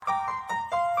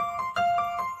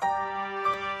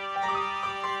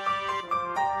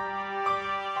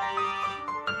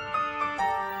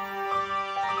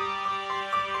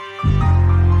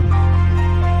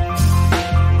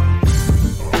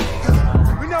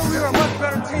thought we were a much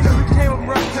better team and we came up and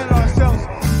represented ourselves.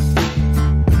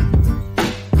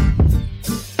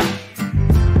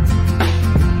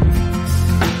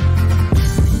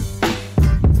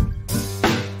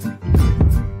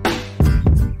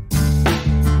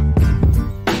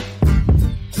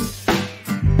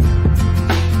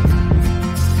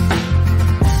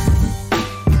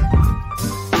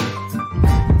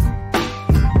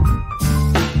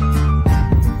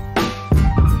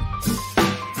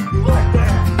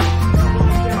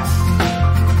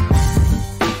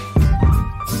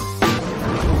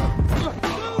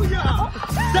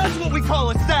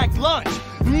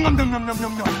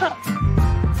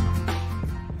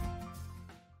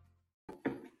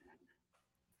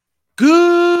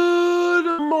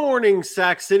 Good morning,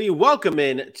 Sac City. Welcome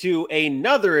in to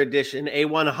another edition, a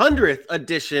 100th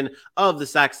edition of the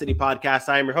Sac City Podcast.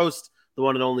 I am your host, the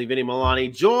one and only Vinny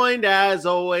Milani, joined as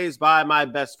always by my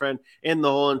best friend in the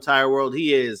whole entire world.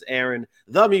 He is Aaron,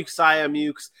 the Mukesiah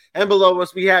Mukes. And below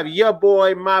us, we have your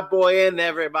boy, my boy, and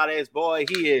everybody's boy.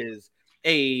 He is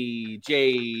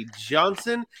AJ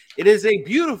Johnson. It is a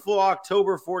beautiful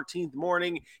October 14th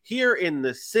morning here in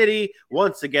the city.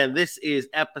 Once again, this is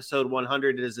episode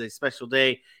 100. It is a special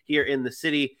day here in the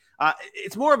city.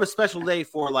 It's more of a special day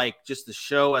for like just the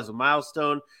show as a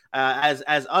milestone. As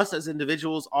us as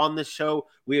individuals on this show,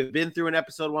 we have been through an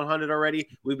episode 100 already.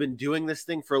 We've been doing this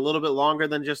thing for a little bit longer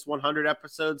than just 100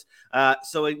 episodes.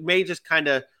 So it may just kind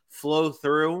of flow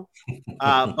through,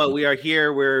 but we are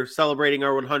here. We're celebrating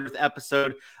our 100th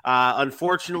episode.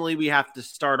 Unfortunately, we have to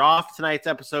start off tonight's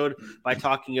episode by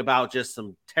talking about just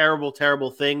some terrible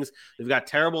things. We've got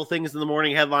terrible things in the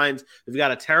morning headlines. We've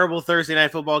got a terrible Thursday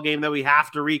night football game that we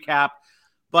have to recap,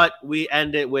 but we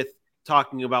end it with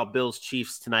talking about Bills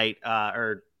Chiefs tonight,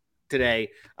 or today,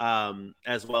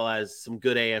 as well as some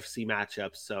good AFC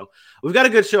matchups. So we've got a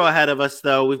good show ahead of us,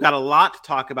 though. We've got a lot to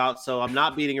talk about, so I'm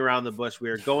not beating around the bush. We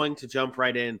are going to jump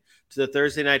right in to the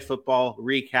Thursday night football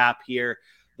recap here.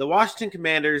 The Washington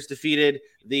Commanders defeated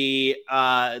the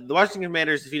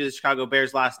Chicago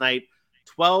Bears last night,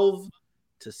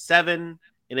 12-7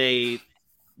 in a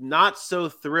not so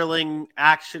thrilling,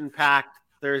 action-packed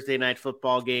Thursday night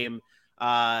football game.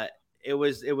 It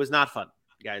was not fun,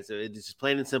 guys. It's just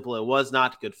plain and simple. It was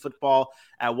not good football.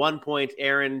 At one point,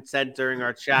 Aaron said during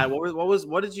our chat,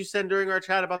 what did you send during our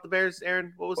chat about the Bears,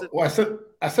 Aaron? What was it? Well,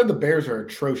 I said the Bears are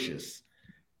atrocious.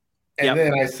 And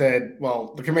then I said,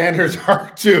 well, the Commanders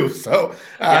are too. So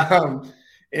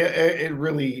it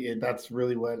really that's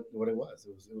really what it was.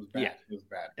 It was bad. Yeah. It was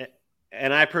bad.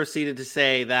 And I proceeded to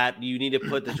say that you need to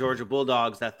put the Georgia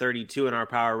Bulldogs at 32 in our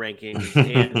power rankings,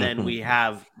 and then we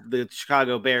have the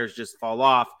Chicago Bears just fall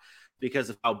off because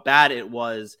of how bad it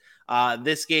was.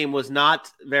 This game was not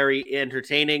very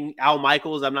entertaining. Al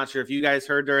Michaels, I'm not sure if you guys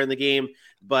heard during the game,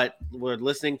 but we're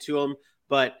listening to him,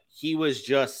 but he was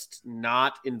just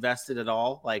not invested at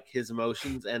all. Like his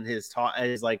emotions and his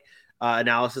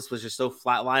analysis was just so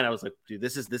flatline. I was like, dude,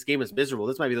 this game is miserable.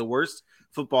 This might be the worst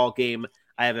football game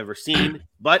I have ever seen,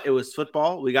 but it was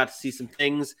football. We got to see some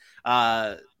things,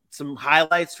 some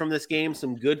highlights from this game,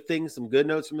 some good things, some good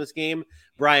notes from this game.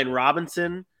 Brian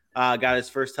Robinson got his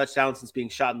first touchdown since being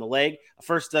shot in the leg.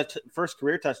 First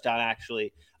career touchdown,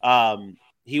 actually.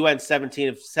 He went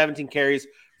 17 carries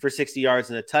for 60 yards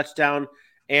and a touchdown.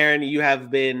 Aaron, you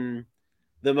have been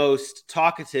the most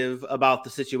talkative about the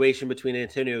situation between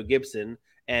Antonio Gibson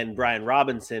and Brian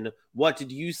Robinson. What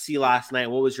did you see last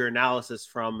night? What was your analysis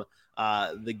from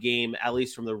the game, at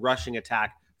least from the rushing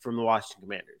attack from the Washington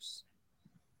Commanders?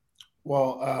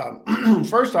 Well,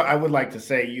 first, I would like to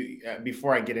say,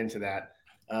 before I get into that,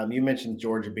 you mentioned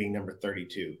Georgia being number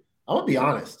 32. I'm going to be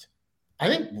honest. I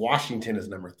think Washington is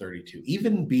number 32,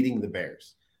 even beating the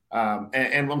Bears.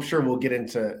 And I'm sure we'll get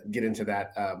into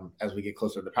that as we get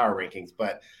closer to the power rankings.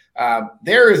 But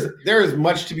there is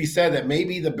much to be said that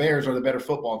maybe the Bears are the better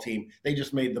football team. They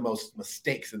just made the most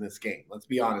mistakes in this game. Let's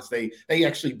be honest. They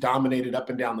actually dominated up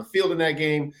and down the field in that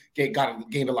game, gained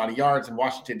a lot of yards, and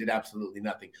Washington did absolutely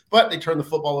nothing. But they turned the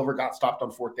football over, got stopped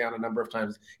on fourth down a number of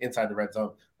times inside the red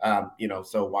zone.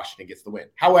 So Washington gets the win.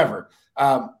 However,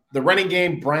 the running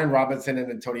game, Brian Robinson and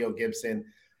Antonio Gibson.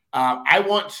 I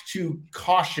want to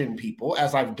caution people,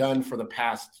 as I've done for the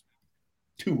past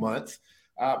 2 months.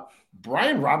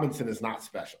 Brian Robinson is not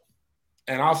special.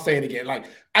 And I'll say it again. Like,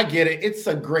 I get it. It's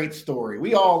a great story.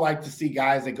 We all like to see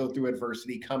guys that go through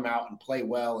adversity come out and play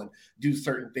well and do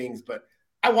certain things. But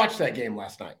I watched that game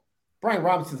last night. Brian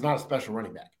Robinson's not a special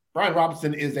running back. Brian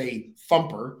Robinson is a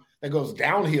thumper that goes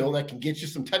downhill that can get you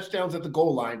some touchdowns at the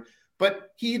goal line.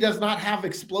 but he does not have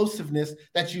explosiveness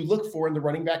that you look for in the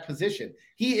running back position.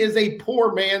 He is a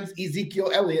poor man's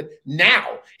Ezekiel Elliott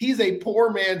now. He's a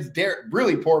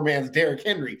really poor man's Derrick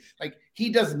Henry. Like, he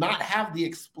does not have the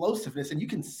explosiveness, and you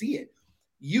can see it.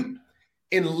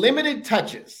 In limited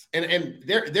touches, and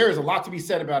there is a lot to be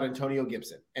said about Antonio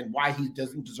Gibson and why he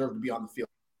doesn't deserve to be on the field.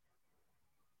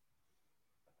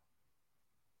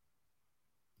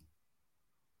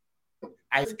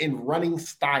 In running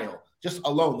style, just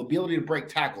alone, the ability to break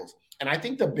tackles. And I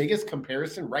think the biggest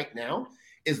comparison right now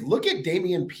is look at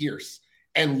Dameon Pierce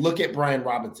and look at Brian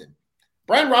Robinson.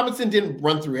 Brian Robinson didn't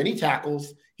run through any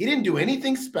tackles. He didn't do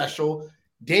anything special.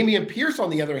 Dameon Pierce, on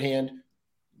the other hand,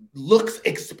 looks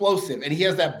explosive, and he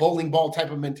has that bowling ball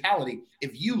type of mentality.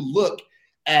 If you look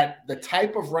at the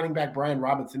type of running back Brian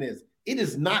Robinson is, it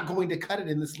is not going to cut it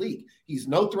in this league. He's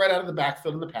no threat out of the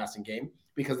backfield in the passing game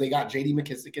because they got J.D.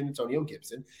 McKissick and Antonio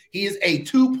Gibson. He is a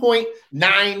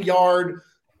 2.9-yard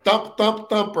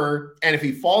thumper, and if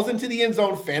he falls into the end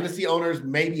zone, fantasy owners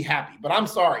may be happy. But I'm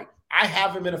sorry, I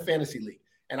have him in a fantasy league,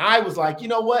 and I was like, you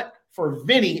know what? For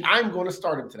Vinny, I'm going to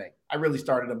start him today. I really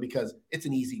started him because it's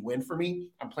an easy win for me.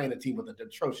 I'm playing a team with an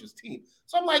atrocious team.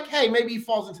 So I'm like, hey, maybe he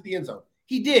falls into the end zone.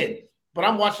 He did. But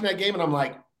I'm watching that game, and I'm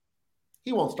like,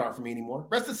 he won't start for me anymore.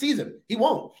 Rest of the season, he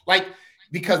won't.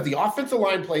 Because the offensive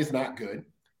line play is not good.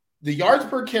 The yards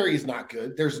per carry is not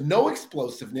good. There's no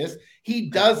explosiveness. He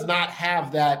does not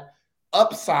have that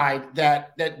upside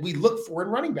that we look for in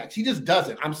running backs. He just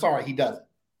doesn't. I'm sorry, he doesn't.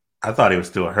 I thought he was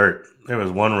still hurt. There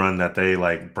was one run that they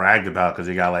bragged about because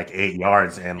he got 8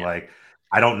 yards, and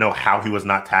I don't know how he was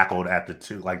not tackled at the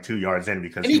 2 yards in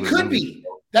because he could be.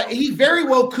 That he very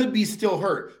well could be still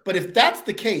hurt. But if that's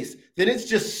the case, then it's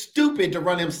just stupid to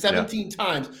run him 17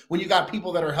 times when you got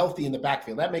people that are healthy in the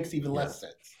backfield. That makes even less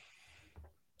sense.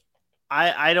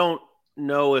 I don't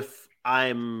know if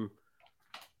I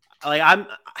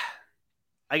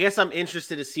guess I'm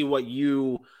interested to see what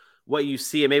you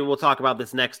see, and maybe we'll talk about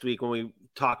this next week when we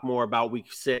talk more about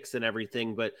week 6 and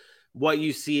everything, but what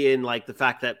you see in the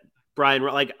fact that Brian,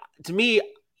 to me,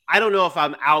 I don't know if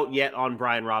I'm out yet on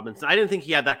Brian Robinson. I didn't think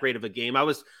he had that great of a game. I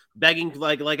was begging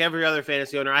like every other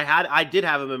fantasy owner. I did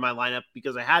have him in my lineup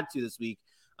because I had to this week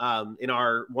in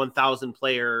our 1,000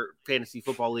 player fantasy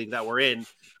football league that we're in.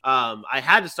 I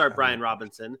had to start Brian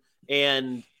Robinson,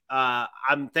 and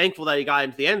I'm thankful that he got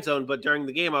into the end zone. But during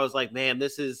the game, I was like, man,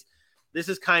 this is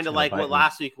kind of like what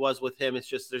last week was with him. It's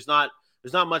just there's not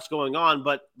much going on,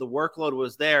 but the workload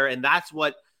was there, and that's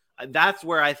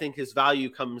where I think his value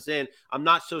comes in. I'm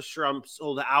not so sure I'm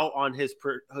sold out on his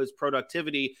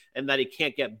productivity and that he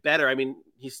can't get better. I mean,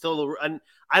 he's still, and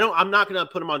I'm not going to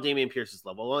put him on Dameon Pierce's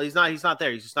level. Well, he's not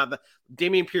there. He's just not.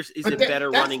 Dameon Pierce is a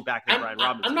better running back than Brian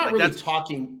Robinson. I'm not really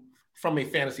talking from a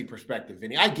fantasy perspective,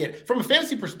 Vinny. I get it. From a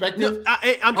fantasy perspective, no,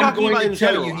 I'm talking about in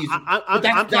general.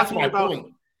 That's my point.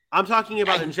 I'm talking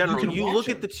about in general. You look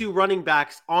at the two running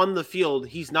backs on the field.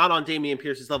 He's not on Dameon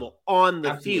Pierce's level on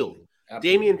the field.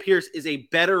 Absolutely. Dameon Pierce is a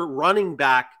better running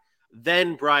back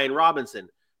than Brian Robinson.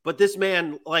 But this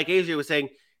man, like AJ was saying,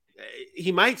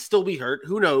 he might still be hurt.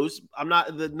 Who knows? I'm not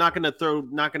going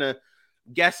to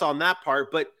guess on that part.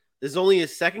 But this is only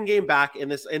his second game back in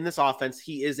this offense.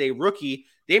 He is a rookie.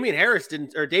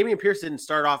 Dameon Pierce didn't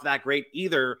start off that great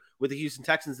either with the Houston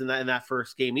Texans in that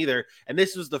first game either. And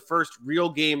this was the first real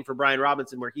game for Brian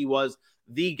Robinson where he was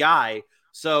the guy.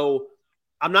 So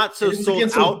I'm not so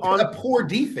sold out on a poor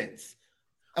defense.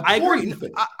 I agree.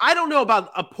 I don't know about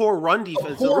a poor run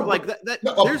defense. Poor run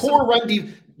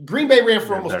defense. Green Bay ran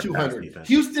for almost 200.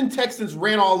 Houston Texans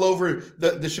ran all over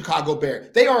the Chicago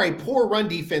Bears. They are a poor run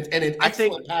defense and an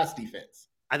excellent pass defense.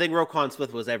 I think Roquan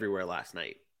Smith was everywhere last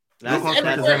night. Roquan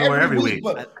Smith is everywhere every week.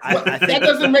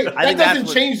 That doesn't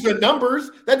change the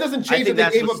numbers. That doesn't change that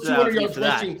they gave up 200 yards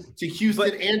rushing to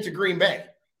Houston and to Green Bay.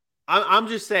 I'm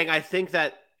just saying I think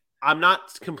that I'm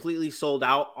not completely sold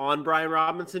out on Brian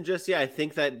Robinson just yet. I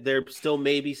think that there still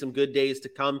may be some good days to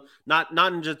come, not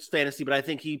in just fantasy, but I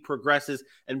think he progresses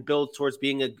and builds towards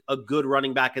being a good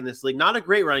running back in this league. Not a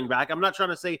great running back. I'm not trying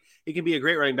to say he can be a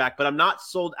great running back, but I'm not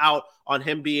sold out on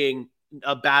him being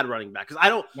a bad running back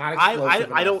because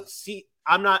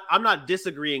I'm not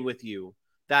disagreeing with you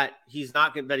that he's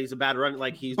a bad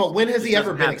running But when has he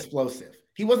ever been explosive?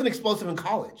 He wasn't explosive in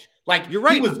college. You're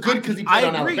right. He was good because he played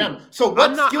on Alabama. So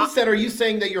what skill set are you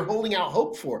saying that you're holding out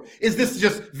hope for? Is this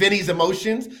just Vinny's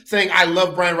emotions saying, I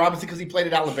love Brian Robinson because he played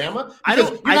at Alabama?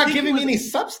 Because you're not giving me any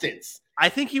substance. I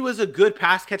think he was a good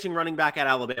pass-catching running back at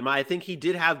Alabama. I think he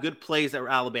did have good plays at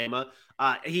Alabama.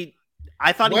 I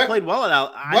I thought he played well at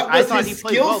Al. What thought was he his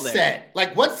played well skill there. set?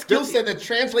 Like, what skill set that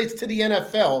translates to the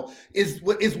NFL is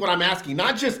what I'm asking.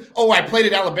 Not just, I played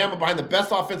at Alabama behind the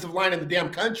best offensive line in the damn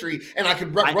country, and I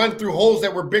could run through holes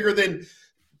that were bigger than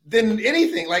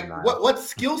anything. Like, what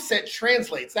skill set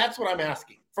translates? That's what I'm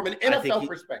asking from an NFL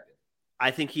perspective. I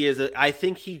think he is. I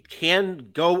think he can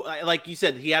go. Like you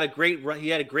said, he had a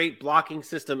great blocking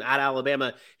system at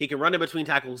Alabama. He can run in between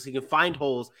tackles. He can find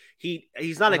holes.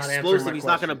 He's not explosive. He's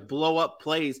not going to blow up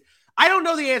plays. I don't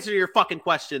know the answer to your fucking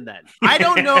question. Then I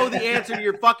don't know the answer to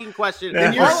your fucking question.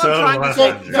 Then you're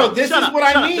this is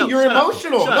what I mean. You're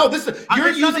emotional.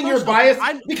 You're using your bias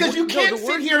because you can't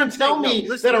sit here and tell me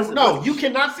that. You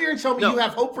cannot sit here and tell me you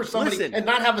have hope for somebody and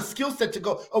not have a skill set to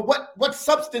go. What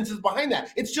substance is behind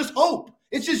that? It's just hope.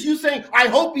 It's just you saying, I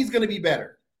hope he's going to be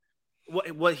better.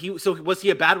 Was he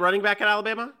a bad running back at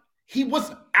Alabama? He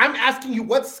was. I'm asking you,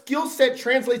 what skill set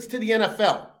translates to the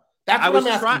NFL? That's what I'm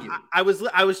asking you.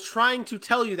 I was trying to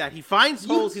tell you that he finds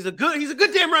holes. He's a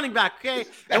good damn running back. Okay,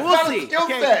 and we'll see.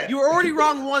 Okay, you were already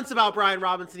wrong once about Brian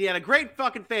Robinson. He had a great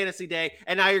fucking fantasy day,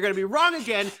 and now you're going to be wrong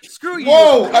again. Screw you.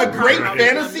 Whoa, a great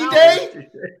fantasy day.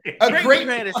 A great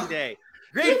fantasy day.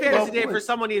 Great fantasy day for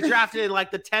someone you drafted in like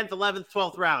the 10th, 11th,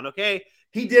 12th round. Okay.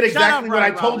 He did exactly what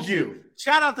I told you.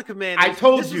 Shout out the Commanders. I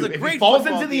told you. If he falls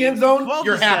into the end zone,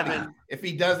 you're happy. If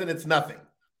he doesn't, it's nothing.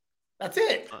 That's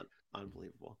it.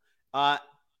 Unbelievable.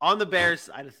 On the Bears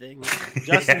side of things,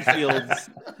 Justin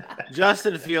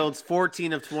Fields,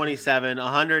 14 of 27,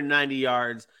 190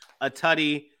 yards, a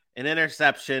tutty, an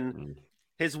interception.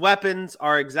 His weapons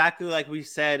are exactly like we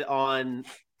said on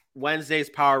Wednesday's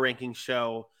Power Ranking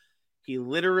show. He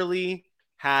literally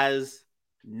has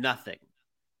nothing.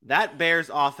 That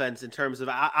Bears offense, in terms of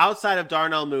outside of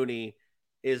Darnell Mooney,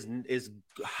 is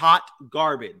hot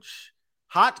garbage.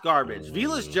 Hot garbage.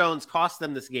 Velus Jones cost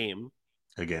them this game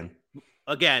again.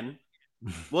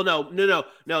 Well, no.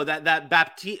 That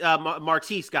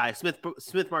Martise guy,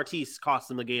 Smith Martise, cost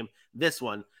them the game. This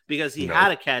one because he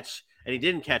had a catch and he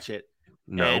didn't catch it,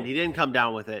 and he didn't come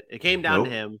down with it. It came down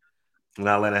to him. I'm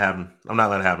not letting it happen. I'm not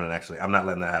letting it happen, actually. I'm not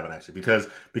letting that happen, actually,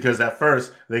 because at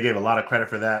first they gave a lot of credit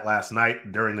for that last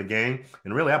night during the game,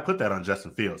 and really I put that on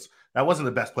Justin Fields. That wasn't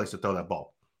the best place to throw that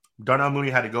ball. Darnell Mooney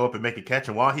had to go up and make a catch,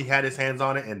 and while he had his hands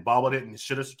on it and bobbled it and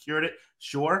should have secured it,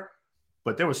 sure,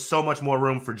 but there was so much more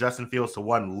room for Justin Fields to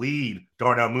lead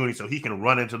Darnell Mooney so he can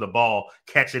run into the ball,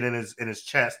 catch it in his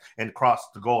chest, and cross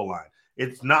the goal line.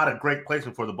 It's not a great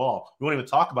placement for the ball. We won't even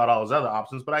talk about all those other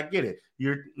options, but I get it.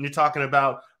 You're talking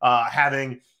about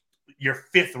having your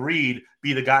fifth read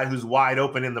be the guy who's wide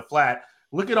open in the flat.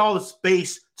 Look at all the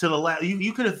space to the left.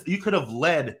 You could have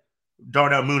led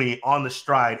Darnell Mooney on the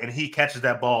stride, and he catches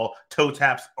that ball, toe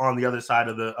taps on the other side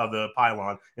of the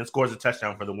pylon, and scores a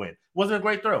touchdown for the win. Wasn't a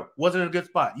great throw. Wasn't a good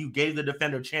spot. You gave the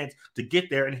defender a chance to get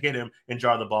there and hit him and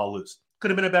jar the ball loose. Could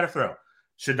have been a better throw.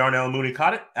 Should Darnell Mooney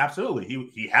caught it?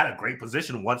 Absolutely. He had a great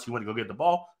position once he went to go get the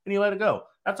ball, and he let it go.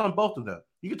 That's on both of them.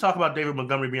 You can talk about David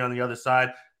Montgomery being on the other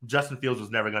side. Justin Fields was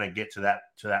never going to get to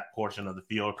that portion of the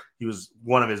field. He was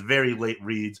one of his very late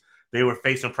reads. They were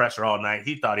facing pressure all night.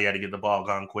 He thought he had to get the ball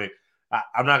gone quick.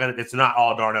 It's not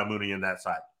all Darnell Mooney in that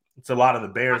side. It's a lot of the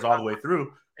Bears all the way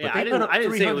through. But they put up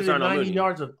 390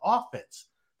 yards of offense.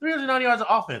 390 yards of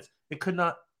offense. It could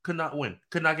not win.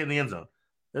 Could not get in the end zone.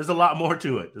 There's a lot more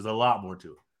to it.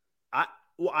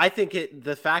 I think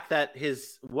the fact that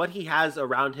what he has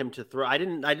around him to throw. I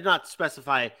did not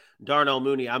specify Darnell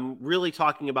Mooney. I'm really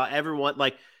talking about everyone.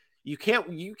 Like you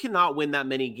cannot win that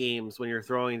many games when you're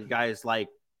throwing guys like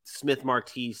Smith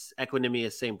Martise,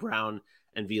 Equinemius St. Brown,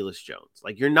 and Velus Jones.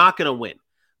 Like you're not going to win.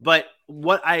 But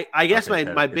what I guess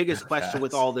my biggest question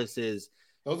with all this is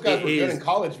those guys were good in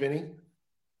college, Vinny.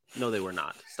 No, they were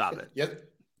not. Stop it. Yes.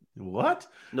 What?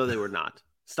 No, they were not.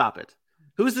 Stop it.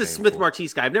 Who's this Smith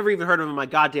Martise guy? I've never even heard of him in my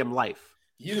goddamn life.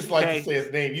 You just like to say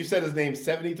his name. You said his name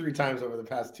 73 times over the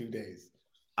past 2 days.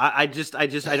 I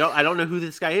don't know who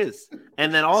this guy is.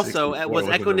 And then also, was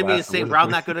Equinemius St.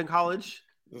 Brown that good in college?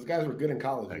 Those guys were good in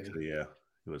college. Actually, yeah.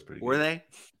 It was pretty good. Were they?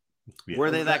 Yeah. Were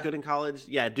they that good in college?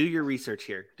 Yeah, do your research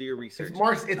here. Do your research.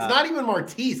 It's not even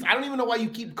Martise. I don't even know why you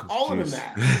keep calling him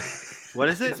that. What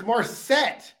is it? It's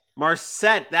Marset.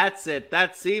 Marset. That's it.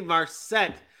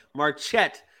 Marset.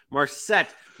 Marchette. Marset.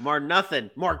 Mar nothing.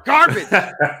 Mar garbage.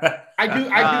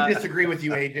 I do disagree with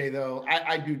you, AJ, though.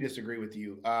 I do disagree with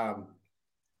you.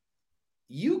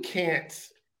 You can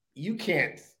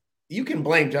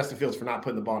blame Justin Fields for not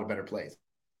putting the ball in a better place.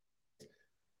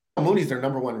 Darnell Mooney's their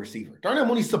number one receiver. Darnell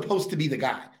Mooney's supposed to be the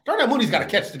guy. Darnell Mooney's got to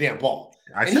catch the damn ball.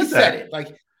 He said it.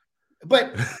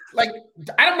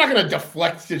 I'm not going to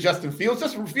deflect to Justin Fields.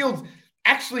 Justin Fields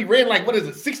actually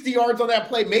ran 60 yards on that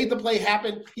play, made the play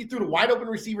happen. He threw to wide open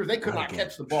receivers. They could not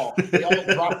catch the ball. They all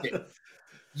dropped it.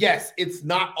 Yes, it's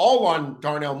not all on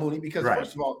Darnell Mooney because,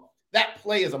 first of all, that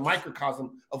play is a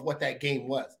microcosm of what that game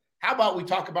was. How about we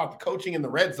talk about the coaching in the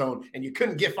red zone, and you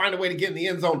couldn't find a way to get in the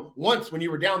end zone once when you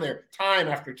were down there, time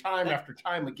after time after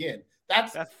time again.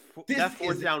 That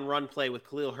fourth down run play with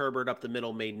Khalil Herbert up the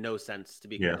middle made no sense to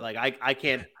be like I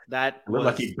can't. That looked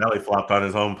like he belly flopped on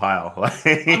his own pile.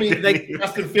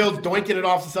 Justin Fields doinking it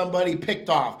off to somebody, picked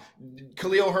off.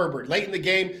 Khalil Herbert late in the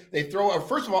game, they throw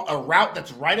first of all, a route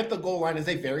that's right at the goal line is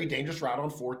a very dangerous route on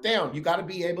fourth down. You got to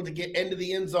be able to get into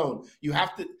the end zone. You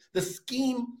have to the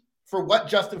scheme for what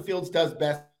Justin Fields does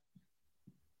best.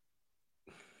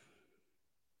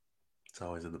 It's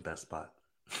always in the best spot.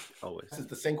 Always. This is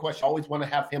the same question. I always want to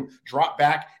have him drop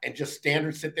back and just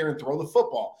standard sit there and throw the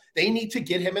football. They need to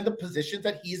get him in the positions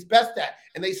that he's best at,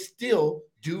 and they still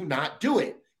do not do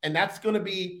it. And Justin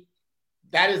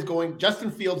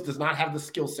Fields does not have the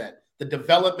skill set, the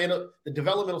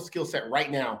developmental skill set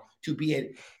right now to be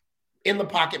an in the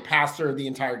pocket passer the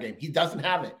entire game. He doesn't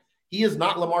have it. He is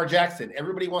not Lamar Jackson.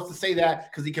 Everybody wants to say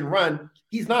that because he can run.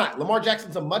 He's not. Lamar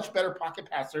Jackson's a much better pocket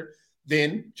passer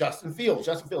than Justin Fields.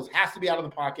 Justin Fields has to be out of the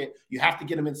pocket. You have to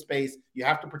get him in space. You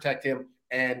have to protect him,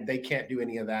 and they can't do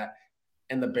any of that.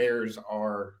 And the Bears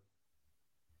are.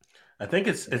 I think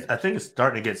it's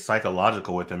starting to get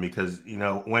psychological with him because,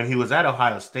 when he was at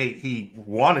Ohio State, he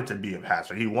wanted to be a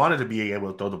passer. He wanted to be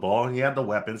able to throw the ball, and he had the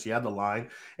weapons, he had the line.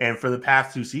 And for the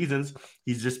past 2 seasons,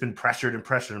 he's just been pressured and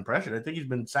pressured and pressured. I think he's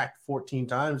been sacked 14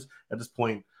 times at this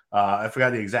point. I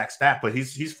forgot the exact stat, but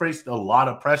he's faced a lot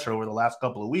of pressure over the last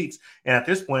couple of weeks. And at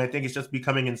this point, I think it's just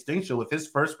becoming instinctual. If his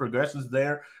first progression's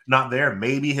not there,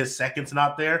 maybe his second's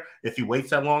not there. If he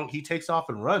waits that long, he takes off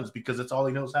and runs because it's all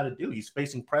he knows how to do. He's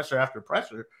facing pressure after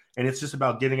pressure, and it's just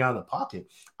about getting out of the pocket.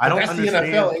 That's the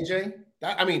NFL, AJ.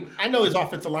 I know his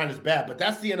offensive line is bad, but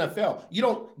that's the NFL. You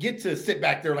don't get to sit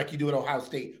back there like you do at Ohio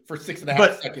State for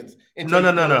 6.5 seconds.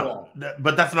 No.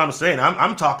 But that's what I'm saying.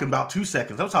 I'm talking about 2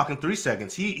 seconds. I'm talking 3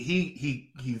 seconds.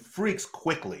 He freaks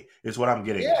quickly is what I'm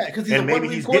getting. Yeah, because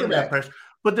he's getting that pressure.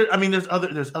 But there's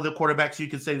other quarterbacks you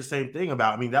could say the same thing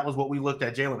about. That was what we looked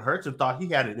at Jalen Hurts and thought he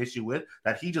had an issue with,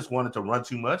 that he just wanted to run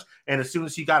too much. And as soon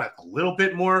as he got a little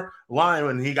bit more line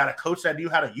and he got a coach that knew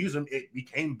how to use him, it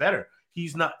became better.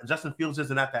 Justin Fields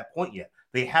isn't at that point yet.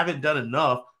 They haven't done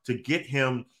enough to get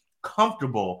him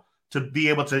comfortable to be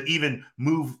able to even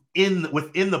move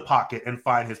within the pocket and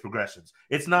find his progressions.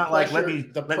 It's not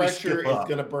the pressure is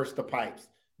going to burst the pipes.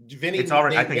 I think it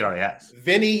already has.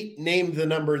 Vinny named the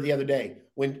number the other day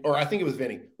I think it was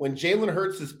Vinny. When Jalen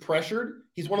Hurts is pressured,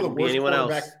 he's one of the worst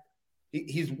quarterbacks.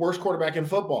 He's worst quarterback in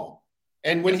football.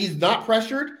 And when he's not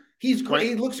pressured, he's great.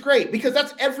 He looks great because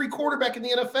that's every quarterback in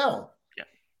the NFL.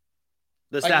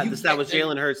 The stat was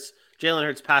Jalen Hurts. Jalen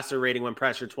Hurts passer rating when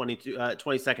pressured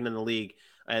 22nd in the league,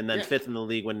 and then 5th in the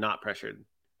league when not pressured.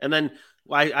 And then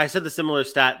I said the similar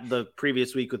stat the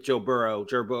previous week with Joe Burrow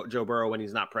when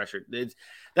he's not pressured. It's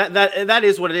that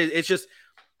is what it is. It's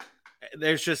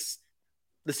just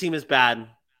the team is bad.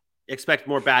 Expect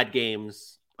more bad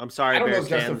games. I'm sorry, I don't Bears know if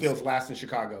Justin fans. Fields lasts in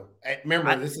Chicago.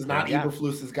 Remember, this is not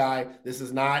Eberflus's guy. This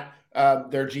is not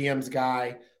their GM's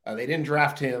guy. They didn't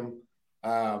draft him.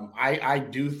 I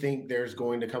do think there's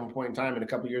going to come a point in time in a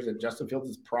couple of years that Justin Fields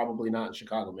is probably not in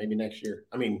Chicago. Maybe next year.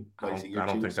 I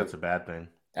don't think that's a bad thing.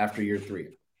 After year 3,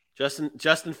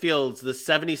 Justin Fields, the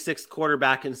 76th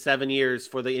quarterback in 7 years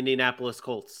for the Indianapolis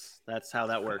Colts. That's how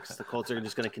that works. The Colts are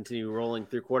just going to continue rolling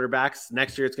through quarterbacks.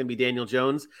 Next year, it's going to be Daniel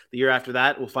Jones. The year after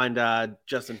that, we'll find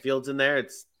Justin Fields in there.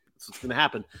 It's what's going to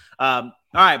happen. All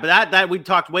right, but that we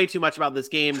talked way too much about this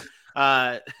game.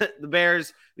 The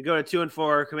Bears, they go to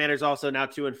 2-4. Commanders also now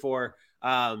 2-4.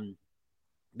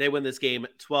 They win this game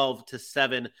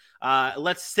 12-7.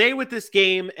 Let's stay with this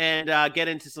game and get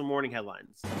into some morning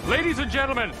headlines. Ladies and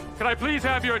gentlemen, can I please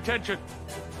have your attention?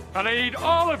 And I need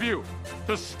all of you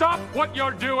to stop what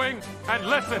you're doing and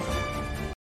listen.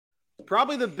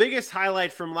 Probably the biggest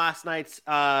highlight from last night's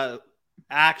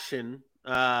action,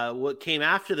 what came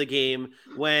after the game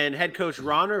when head coach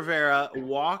Ron Rivera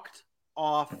walked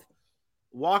off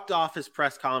his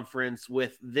press conference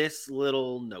with this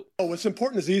little note. What's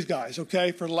important is these guys,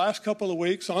 okay? For the last couple of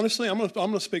weeks, honestly, I'm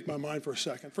gonna speak my mind for a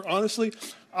second.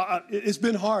 It's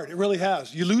been hard. It really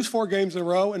has. You lose 4 games in a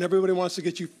row, and everybody wants to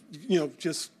get you,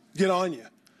 just get on you.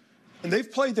 And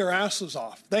they've played their asses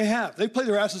off. They have. They played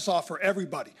their asses off for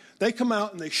everybody. They come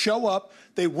out and they show up.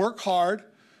 They work hard,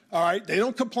 all right? They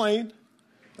don't complain,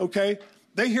 okay?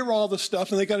 They hear all this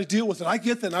stuff, and they got to deal with it. I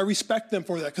get that, and I respect them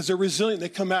for that because they're resilient. They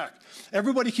come back.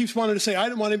 Everybody keeps wanting to say, I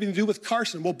didn't want anything to do with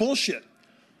Carson. Well, bullshit.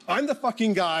 I'm the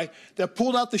fucking guy that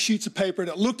pulled out the sheets of paper,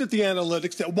 that looked at the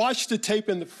analytics, that watched the tape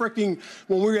in the freaking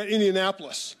when we were at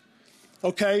Indianapolis.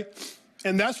 Okay?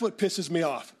 And that's what pisses me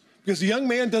off. Because the young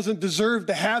man doesn't deserve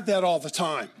to have that all the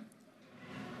time.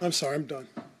 I'm sorry, I'm done.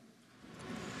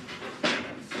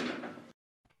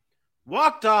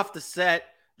 Walked off the set,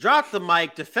 dropped the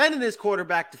mic, defending his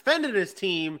quarterback, defending his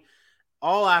team,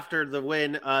 all after the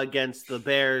win against the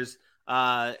Bears.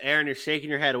 Aaron, you're shaking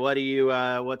your head. What do you?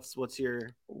 What's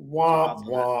your? Womp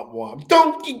womp womp!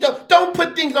 Don't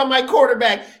put things on my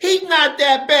quarterback. He's not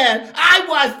that bad. I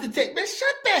watched the tape. Man,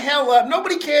 shut the hell up.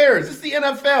 Nobody cares. It's the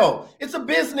NFL. It's a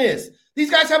business.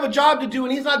 These guys have a job to do,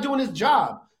 and he's not doing his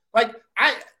job.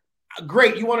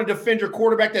 Great. You want to defend your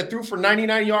quarterback that threw for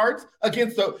 99 yards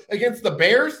against the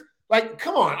Bears? Like,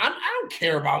 come on. I don't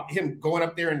care about him going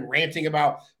up there and ranting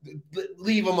about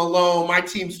leave him alone. My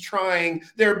team's trying.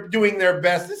 They're doing their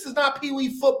best. This is not Pee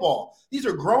Wee football. These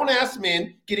are grown-ass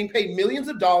men getting paid millions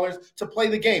of dollars to play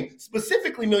the game,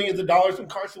 specifically millions of dollars in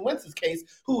Carson Wentz's case,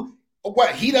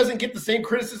 he doesn't get the same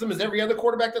criticism as every other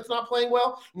quarterback that's not playing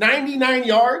well? 99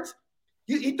 yards?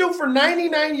 He threw for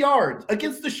 99 yards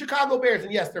against the Chicago Bears.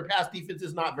 And yes, their pass defense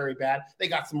is not very bad. They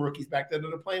got some rookies back there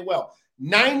that are playing well.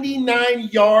 99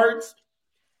 yards.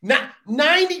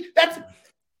 That's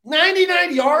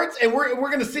 99 yards, and we're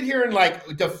going to sit here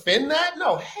and defend that?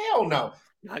 No, hell no.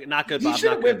 Not good, Bob. He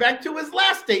should have went back to his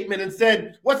last statement and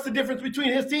said, what's the difference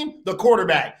between his team? The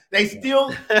quarterback. They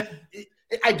still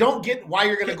 – I don't get why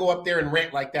you're going to go up there and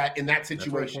rant like that in that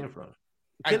situation.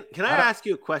 Can I ask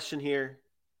you a question here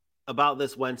about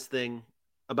this Wentz thing,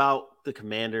 about the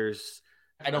Commanders?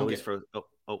 I don't get it.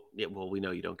 Yeah, well, we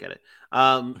know you don't get it.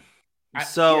 Go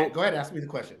ahead, ask me the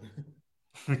question.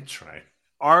 Try.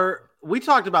 We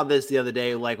talked about this the other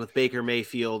day, with Baker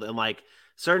Mayfield and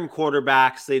certain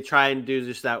quarterbacks, they try and do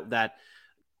just that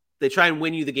they try and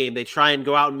win you the game. They try and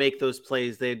go out and make those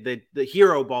plays. The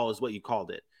hero ball is what you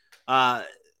called it.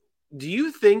 Do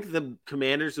you think the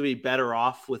Commanders would be better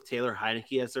off with Taylor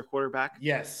Heineke as their quarterback?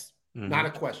 Yes, not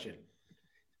a question.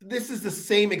 This is the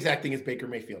same exact thing as Baker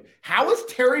Mayfield. How is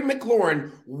Terry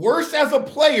McLaurin worse as a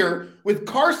player with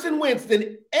Carson Wentz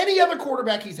than any other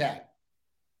quarterback he's had?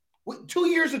 2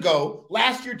 years ago,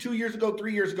 last year, 2 years ago,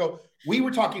 3 years ago, we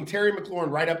were talking Terry McLaurin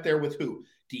right up there with who?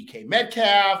 DK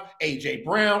Metcalf, A.J.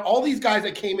 Brown, all these guys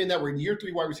that came in that were in year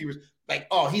 3 wide receivers,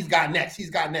 he's got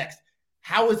next.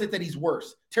 How is it that he's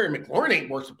worse? Terry McLaurin ain't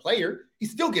worse a player. He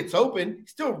still gets open. He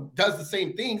still does the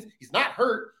same things. He's not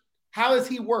hurt. How is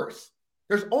he worse?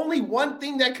 There's only one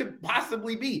thing that could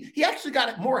possibly be. He actually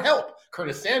got more help.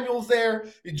 Curtis Samuel's there.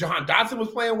 Jahan Dotson was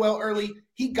playing well early.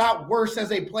 He got worse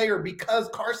as a player because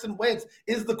Carson Wentz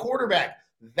is the quarterback.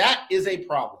 That is a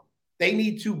problem. They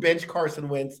need to bench Carson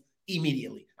Wentz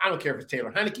immediately. I don't care if it's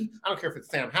Taylor Heineke. I don't care if it's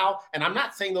Sam Howell. And I'm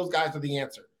not saying those guys are the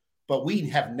answer. But we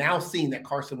have now seen that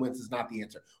Carson Wentz is not the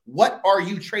answer. What are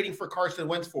you trading for Carson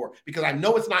Wentz for? Because I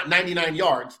know it's not 99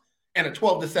 yards and a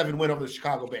 12-7 win over the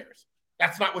Chicago Bears.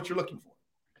 That's not what you're looking for.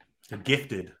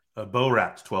 A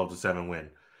Bo-Raps 12-7 win.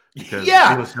 Because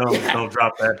don't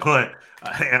drop that punt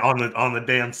on the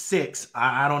damn 6.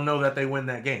 I don't know that they win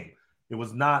that game. It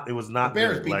was not. The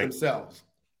Bears beat themselves.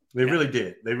 They really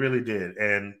did.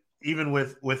 And even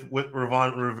with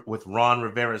Ron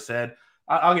Rivera said,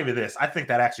 I'll give you this. I think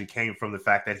that actually came from the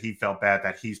fact that he felt bad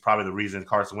that he's probably the reason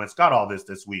Carson Wentz got all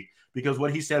this week, because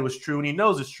what he said was true and he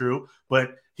knows it's true,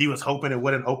 but he was hoping it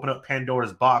wouldn't open up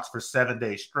Pandora's box for 7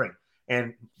 days straight.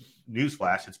 And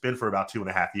newsflash, it's been for about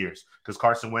 2.5 years, because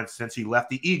Carson Wentz, since he left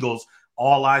the Eagles,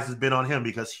 all eyes has been on him,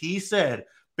 because he said,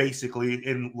 basically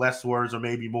in less words or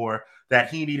maybe more, that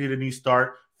he needed a new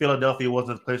start. Philadelphia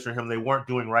wasn't the place for him. They weren't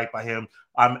doing right by him.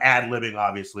 I'm ad-libbing,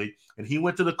 obviously. And he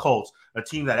went to the Colts, a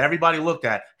team that everybody looked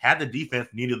at, had the defense,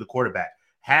 needed the quarterback,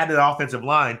 had the offensive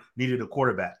line, needed a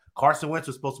quarterback. Carson Wentz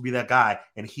was supposed to be that guy,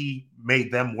 and he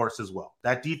made them worse as well.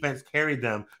 That defense carried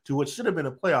them to what should have been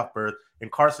a playoff berth,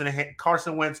 and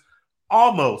Carson Wentz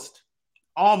almost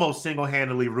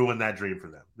single-handedly ruined that dream for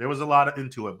them. There was a lot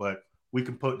into it, but we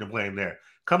can put the blame there.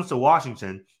 Comes to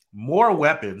Washington, more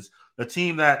weapons. A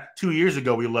team that 2 years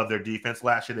ago we loved their defense.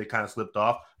 Last year they kind of slipped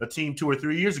off. A team 2 or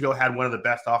 3 years ago had one of the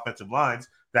best offensive lines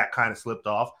that kind of slipped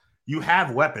off. You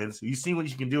have weapons. You've seen what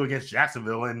you can do against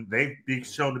Jacksonville, and they've been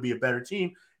shown to be a better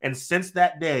team. And since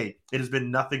that day, it has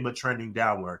been nothing but trending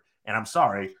downward. And I'm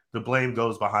sorry, the blame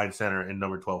goes behind center in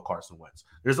number 12, Carson Wentz.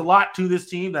 There's a lot to this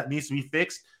team that needs to be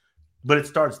fixed, but it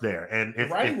starts there. And if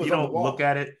you don't look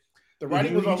at it, the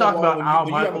writing was on the wall.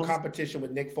 When you have a competition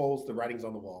with Nick Foles, the writing's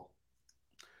on the wall.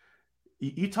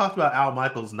 You talked about Al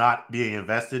Michaels not being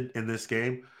invested in this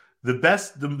game.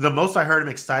 The most I heard him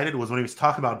excited was when he was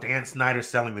talking about Dan Snyder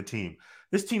selling the team.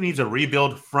 This team needs a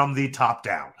rebuild from the top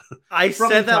down. I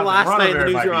said that last night in the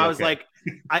newsroom. I was okay. like,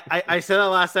 I said that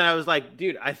last night. I was like,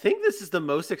 dude, I think this is the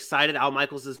most excited Al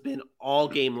Michaels has been all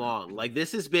game long. Like,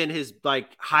 this has been his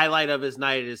highlight of his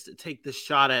night, is to take the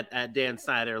shot at Dan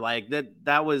Snyder. Like this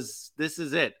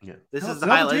is it. Yeah. This is the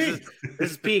highlight.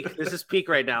 This is peak. This is peak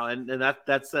right now. And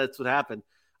that's what happened.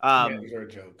 These are a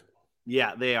joke.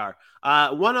 Yeah, they are.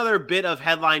 One other bit of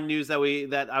headline news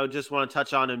that I would just want to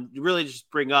touch on and really just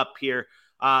bring up here.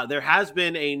 There has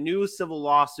been a new civil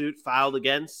lawsuit filed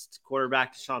against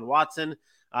quarterback Deshaun Watson.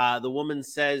 The woman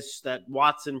says that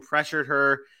Watson pressured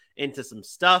her into some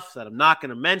stuff that I'm not going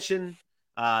to mention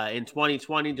in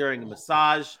 2020 during a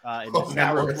massage in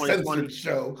December of 2020.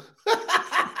 Show.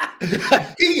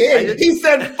 he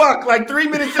said fuck like 3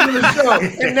 minutes into the show,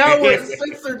 and now we're a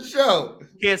censored show.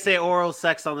 Can't say oral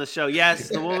sex on the show. Yes,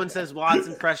 the woman says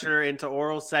Watson pressured her into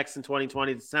oral sex in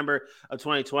 2020, December of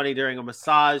 2020 during a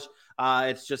massage.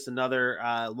 It's just another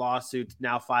lawsuit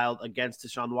now filed against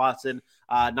Deshaun Watson.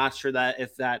 Not sure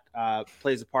if that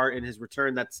plays a part in his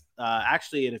return. That's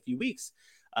actually in a few weeks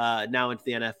now into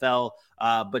the NFL.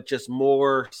 But just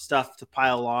more stuff to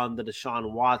pile on the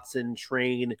Deshaun Watson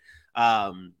train.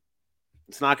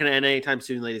 It's not going to end anytime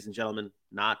soon, ladies and gentlemen.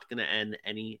 Not going to end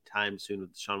anytime soon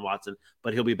with Deshaun Watson.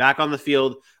 But he'll be back on the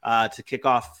field to kick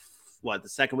off, the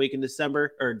second week in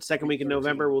December or second week in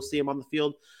November. We'll see him on the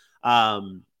field.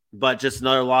 But just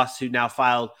another lawsuit now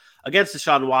filed against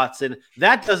Deshaun Watson.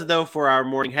 That does it, though, for our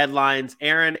morning headlines.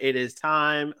 Aaron, it is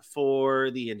time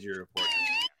for the injury report.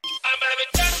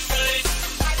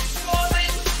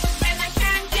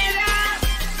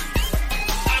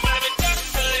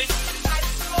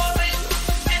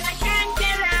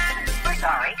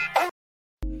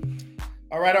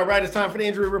 All right. It's time for the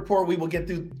injury report. We will get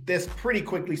through this pretty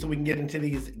quickly so we can get into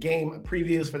these game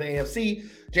previews for the AFC.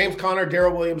 James Conner,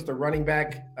 Darrell Williams, the running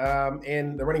back,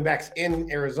 and the running backs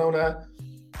in Arizona,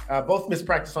 both missed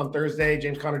practice on Thursday.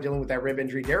 James Conner dealing with that rib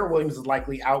injury. Darrell Williams is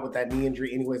likely out with that knee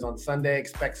injury anyways on Sunday.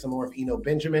 Expect some more of Eno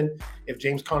Benjamin. If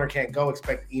James Conner can't go,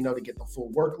 expect Eno to get the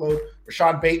full workload.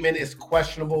 Rashad Bateman is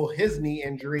questionable, his knee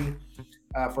injury.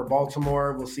 For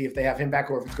Baltimore, we'll see if they have him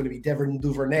back or if it's going to be Devin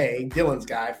Duvernay, Dylan's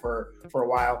guy, for a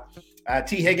while.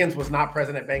 T. Higgins was not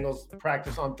present at Bengals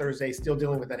practice on Thursday, still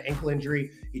dealing with an ankle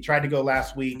injury. He tried to go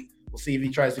last week. We'll see if he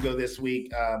tries to go this week,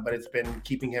 but it's been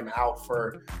keeping him out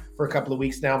for a couple of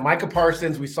weeks now. Micah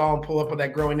Parsons, we saw him pull up with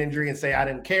that groin injury and say, I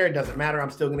didn't care. It doesn't matter.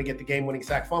 I'm still going to get the game-winning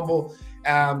sack fumble.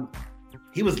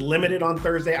 He was limited on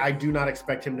Thursday. I do not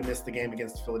expect him to miss the game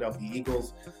against the Philadelphia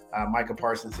Eagles. Micah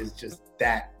Parsons is just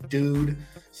that dude.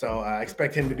 So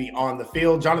expect him to be on the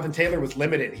field. Jonathan Taylor was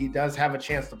limited. He does have a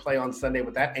chance to play on Sunday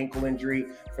with that ankle injury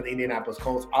for the Indianapolis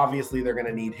Colts. Obviously, they're going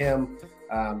to need him.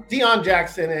 Deion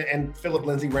Jackson and Phillip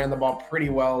Lindsay ran the ball pretty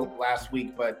well last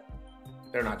week, but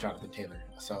they're not Jonathan Taylor.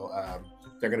 So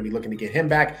they're going to be looking to get him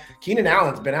back. Keenan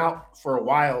Allen's been out for a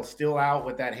while, still out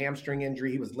with that hamstring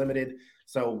injury. He was limited.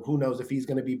 So who knows if he's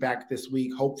going to be back this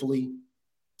week. Hopefully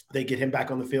they get him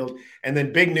back on the field. And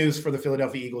then big news for the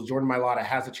Philadelphia Eagles, Jordan Mailata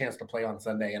has a chance to play on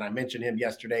Sunday. And I mentioned him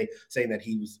yesterday saying that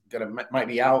he was might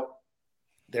be out.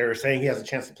 They're saying he has a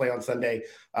chance to play on Sunday.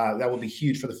 That will be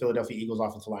huge for the Philadelphia Eagles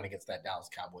offensive line against that Dallas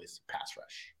Cowboys pass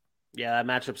rush. Yeah, that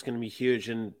matchup's going to be huge.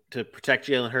 And to protect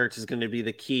Jalen Hurts is going to be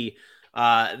the key.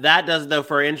 That does it, though,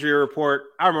 for our injury report,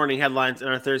 our morning headlines,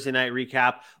 and our Thursday night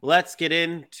recap. Let's get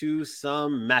into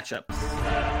some matchups.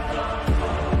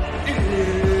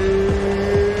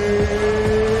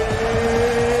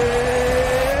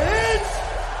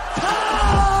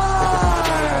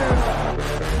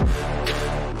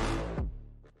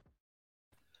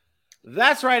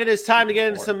 That's right. It is time to get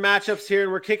into some matchups here,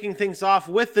 and we're kicking things off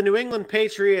with the New England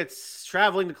Patriots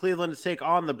traveling to Cleveland to take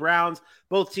on the Browns.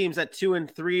 Both teams at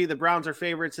 2-3. The Browns are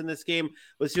favorites in this game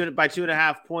by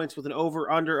 2.5 points with an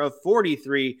over-under of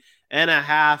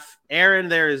 43.5. Aaron,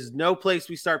 there is no place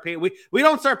we start. We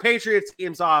don't start Patriots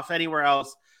games off anywhere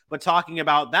else. But talking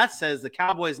about that says the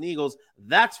Cowboys and Eagles,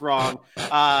 that's wrong.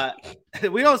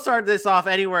 We don't start this off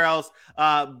anywhere else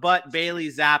but Bailey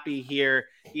Zappi here.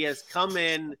 He has come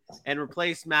in and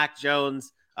replaced Mac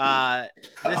Jones. For 1.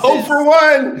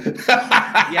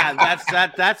 Yeah,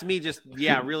 that's me just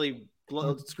really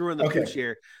screwing the pooch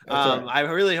here. Right. I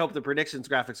really hope the predictions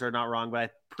graphics are not wrong, but I'm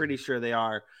pretty sure they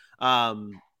are.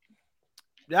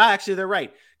 Actually, they're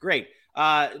right. Great.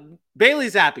 Bailey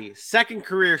Zappi, second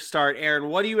career start. Aaron,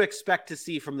 what do you expect to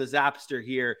see from the Zapster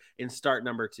here in start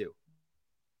number 2?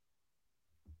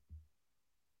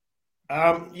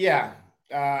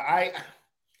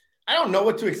 I don't know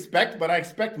what to expect, but I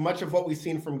expect much of what we've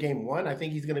seen from game one. I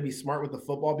think he's going to be smart with the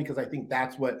football because I think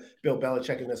that's what Bill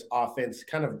Belichick in this offense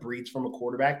kind of breeds from a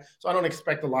quarterback. So I don't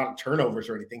expect a lot of turnovers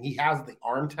or anything. He has the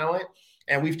arm talent.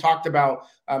 And we've talked about,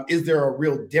 is there a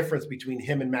real difference between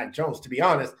him and Mac Jones? To be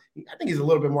honest, I think he's a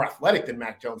little bit more athletic than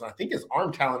Mac Jones. I think his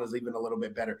arm talent is even a little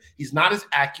bit better. He's not as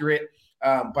accurate,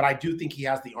 but I do think he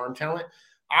has the arm talent.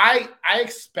 I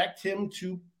expect him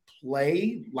to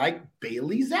play like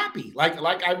Bailey Zappi. Like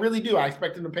I really do. I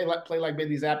expect him to play like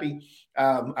Bailey Zappi.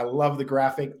 I love the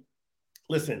graphic.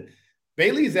 Listen,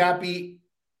 Bailey Zappi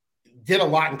did a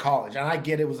lot in college, and I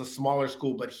get it was a smaller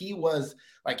school, but he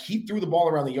threw the ball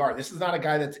around the yard. This is not a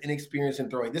guy that's inexperienced in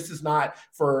throwing. This is not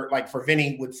for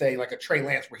Vinny would say like a Trey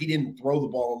Lance where he didn't throw the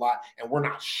ball a lot and we're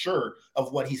not sure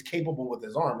of what he's capable with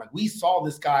his arm. Like we saw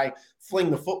this guy fling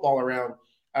the football around.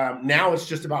 Now it's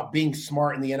just about being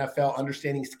smart in the NFL,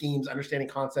 understanding schemes, understanding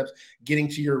concepts, getting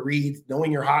to your reads,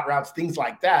 knowing your hot routes, things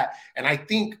like that. And I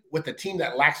think with the team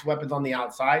that lacks weapons on the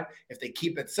outside, if they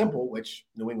keep it simple, which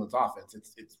New England's offense,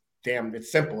 it's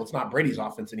simple. It's not Brady's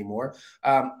offense anymore.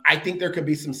 I think there could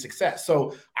be some success.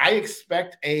 So I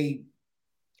expect a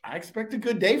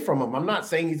good day from him. I'm not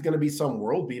saying he's going to be some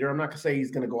world beater. I'm not going to say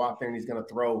he's going to go out there and he's going to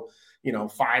throw,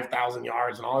 5,000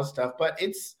 yards and all this stuff, but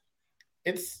it's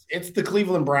the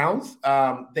Cleveland Browns.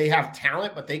 They have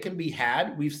talent, but they can be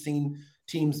had. We've seen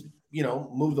teams,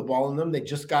 move the ball in them. They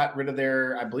just got rid of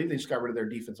their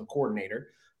defensive coordinator,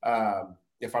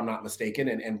 if I'm not mistaken,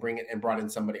 and brought in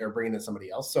somebody or bringing in somebody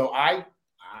else. So I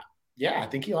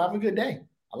think he'll have a good day.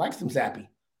 I like some Zappy.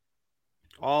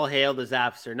 All hail the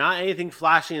Zapster. Not anything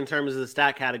flashy in terms of the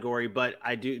stat category, but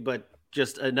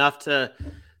just enough to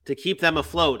keep them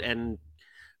afloat. And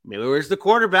maybe where's the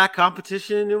quarterback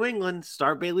competition in New England?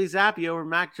 Start Bailey Zappi over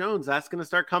Mac Jones. That's going to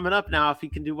start coming up now if he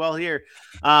can do well here.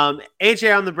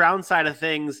 AJ, on the Brown side of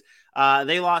things,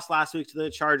 they lost last week to the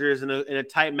Chargers in a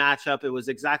tight matchup. It was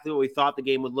exactly what we thought the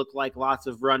game would look like, lots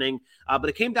of running. But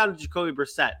it came down to Jacoby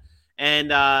Brissett. And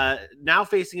now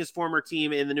facing his former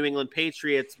team in the New England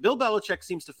Patriots, Bill Belichick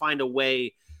seems to find a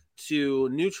way to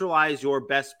neutralize your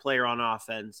best player on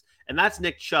offense, and that's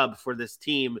Nick Chubb for this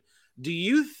team. Do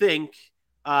you think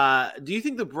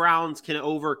the Browns can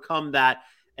overcome that?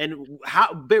 And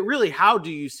how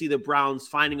do you see the Browns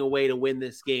finding a way to win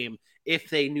this game if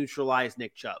they neutralize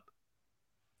Nick Chubb?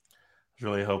 I was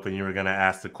really hoping you were going to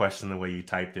ask the question the way you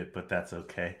typed it, but that's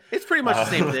okay. It's pretty much the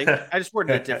same thing. I just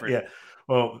worded it different. Yeah.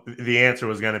 Well, the answer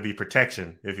was going to be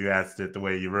protection if you asked it the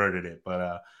way you worded it,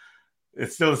 but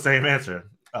it's still the same answer.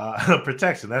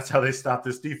 Protection. That's how they stop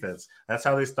this defense. That's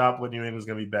how they stop what New England's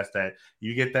going to be best at.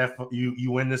 You get that.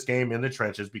 You win this game in the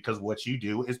trenches because what you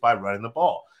do is by running the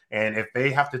ball. And if they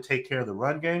have to take care of the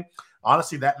run game,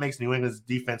 honestly, that makes New England's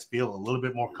defense feel a little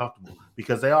bit more comfortable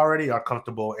because they already are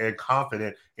comfortable and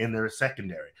confident in their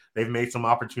secondary. They've made some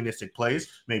opportunistic plays.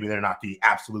 Maybe they're not the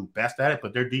absolute best at it,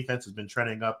 but their defense has been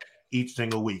trending up each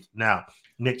single week. Now,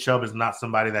 Nick Chubb is not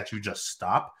somebody that you just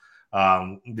stop.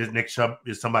 Nick Chubb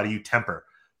is somebody you temper.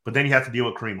 But then you have to deal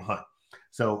with Kareem Hunt.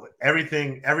 So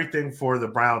everything for the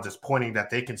Browns is pointing that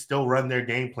they can still run their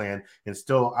game plan and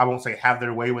still, I won't say have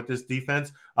their way with this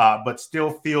defense, but still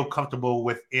feel comfortable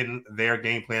within their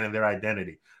game plan and their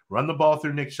identity. Run the ball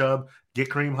through Nick Chubb, get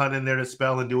Kareem Hunt in there to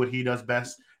spell and do what he does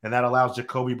best. And that allows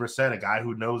Jacoby Brissett, a guy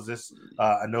who knows this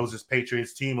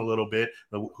Patriots team a little bit,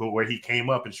 where he came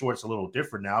up, and sure, it's a little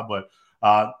different now, but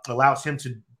allows him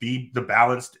to be the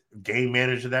balanced game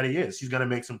manager that he is. He's going to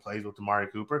make some plays with Amari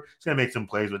Cooper. He's going to make some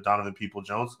plays with Donovan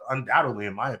Peoples-Jones, undoubtedly,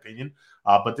 in my opinion.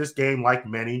 But this game, like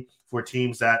many for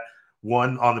teams that,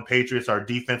 one, on the Patriots are a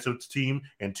defensive team,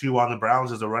 and two, on the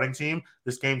Browns as a running team,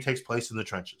 this game takes place in the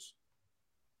trenches.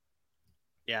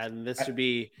 Yeah, and this should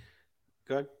be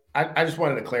good. I just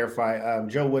wanted to clarify.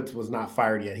 Joe Woods was not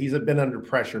fired yet. He's been under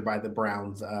pressure by the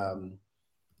Browns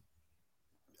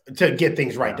to get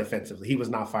things right defensively. He was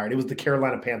not fired. It was the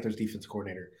Carolina Panthers defense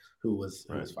coordinator who was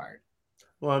fired.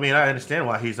 Well, I mean, I understand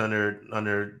why he's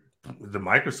under the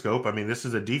microscope. I mean, this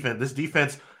is a defense. This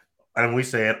defense, and we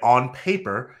say it on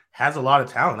paper, has a lot of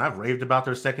talent. I've raved about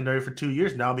their secondary for 2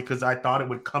 years now because I thought it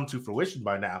would come to fruition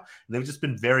by now. And they've just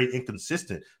been very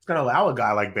inconsistent. It's going to allow a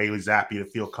guy like Bailey Zappi to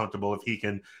feel comfortable if he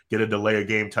can get a delay of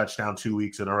game touchdown 2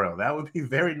 weeks in a row. That would be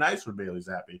very nice for Bailey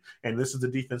Zappi. And this is the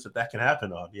defense that can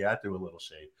happen on. Yeah, I threw a little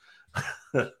shade.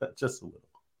 Just a little.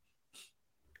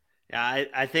 Yeah,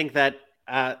 I think that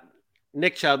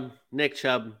Nick Chubb,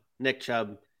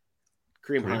 Kareem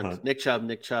Hunt, Nick Chubb.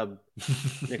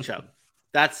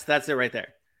 That's it right there.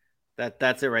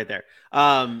 That's it right there.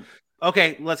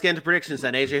 Okay, let's get into predictions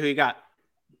then. AJ, who you got?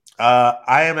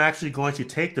 I am actually going to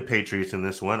take the Patriots in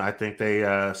this one. I think they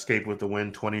escape with the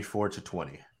win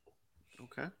 24-20.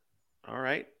 All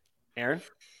right. Aaron?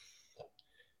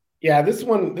 Yeah, this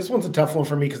one's a tough one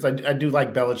for me because I do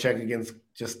like Belichick against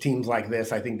just teams like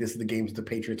this. I think this is the games the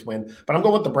Patriots win. But I'm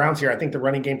going with the Browns here. I think the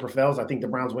running game prevails. I think the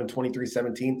Browns win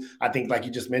 23-17. I think, like you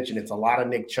just mentioned, it's a lot of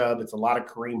Nick Chubb. It's a lot of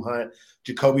Kareem Hunt.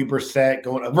 Jacoby Brissett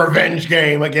going a revenge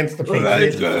game against the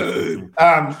Patriots.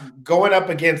 Going up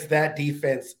against that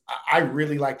defense, I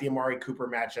really like the Amari Cooper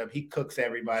matchup. He cooks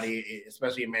everybody,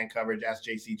 especially in man coverage. Ask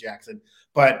J.C. Jackson.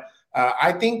 But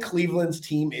I think Cleveland's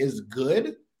team is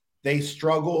good. They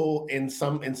struggle in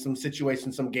some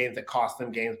situations, some games that cost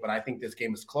them games, but I think this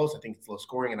game is close. I think it's low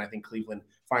scoring, and I think Cleveland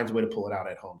finds a way to pull it out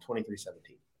at home,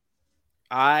 23-17.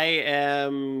 I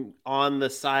am on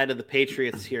the side of the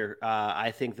Patriots here.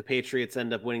 I think the Patriots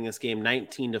end up winning this game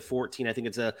 19-14. I think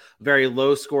it's a very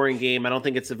low scoring game. I don't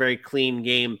think it's a very clean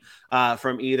game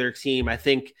from either team.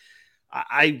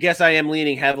 I guess I am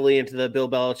leaning heavily into the Bill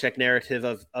Belichick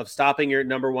narrative of stopping your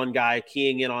number one guy,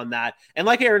 keying in on that. And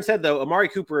like Aaron said, though, Amari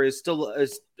Cooper is a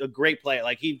great player.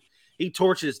 Like he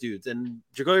torches dudes, and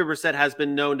Jacoby Brissett has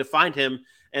been known to find him,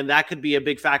 and that could be a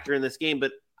big factor in this game.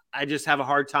 But I just have a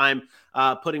hard time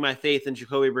putting my faith in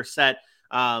Jacoby Brissett.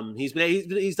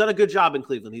 He's done a good job in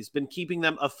Cleveland. He's been keeping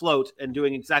them afloat and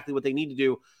doing exactly what they need to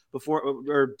do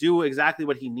do exactly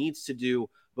what he needs to do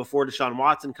before Deshaun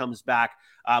Watson comes back.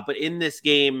 But in this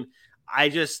game, I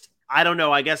don't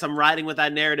know. I guess I'm riding with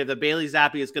that narrative that Bailey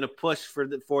Zappi is going to push for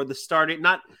the starting,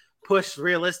 not push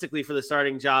realistically for the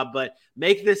starting job, but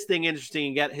make this thing interesting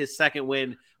and get his second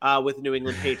win with the New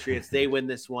England Patriots. They win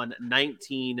this one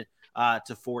 19-14.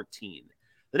 The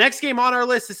next game on our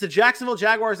list is the Jacksonville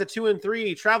Jaguars at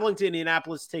 2-3, traveling to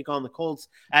Indianapolis to take on the Colts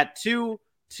at 2-1.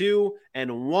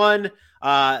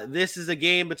 This is a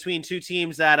game between two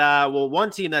teams that, one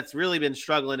team that's really been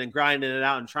struggling and grinding it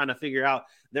out and trying to figure out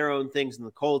their own things in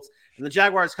the Colts. And the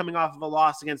Jaguars coming off of a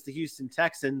loss against the Houston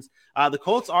Texans. The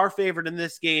Colts are favored in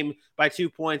this game by 2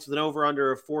 points with an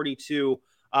over-under of 42.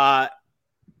 AJ,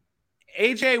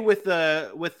 with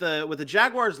the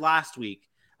Jaguars last week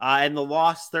and the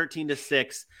loss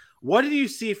 13-6, what did you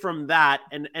see from that?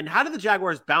 And how did the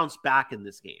Jaguars bounce back in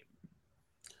this game?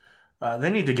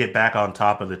 They need to get back on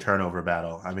top of the turnover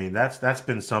battle. I mean, that's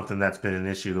been something that's been an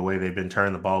issue, the way they've been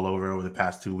turning the ball over the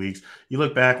past 2 weeks. You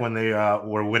look back when they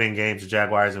were winning games, the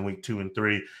Jaguars in week 2 and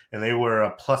 3, and they were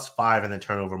a +5 in the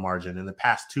turnover margin. In the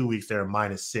past 2 weeks, they're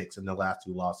 -6 in the last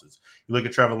 2 losses. You look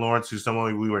at Trevor Lawrence, who's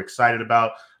someone we were excited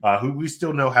about, who we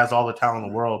still know has all the talent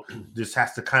in the world, just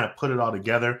has to kind of put it all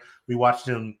together. We watched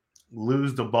him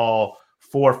lose the ball,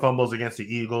 4 fumbles against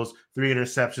the Eagles, 3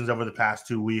 interceptions over the past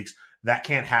 2 weeks. That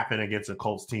can't happen against a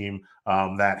Colts team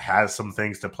that has some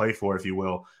things to play for, if you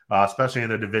will, especially in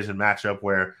a division matchup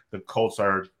where the Colts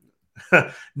are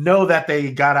know that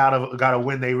they got a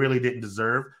win they really didn't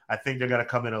deserve. I think they're going to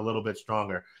come in a little bit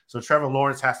stronger. So Trevor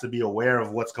Lawrence has to be aware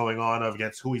of what's going on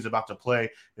against who he's about to play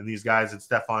and these guys and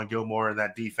Stephon Gilmore and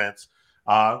that defense.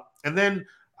 And then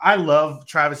I love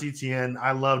Travis Etienne.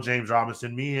 I love James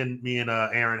Robinson. Me and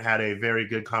Aaron had a very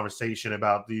good conversation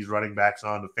about these running backs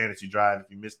on the Fantasy Drive. If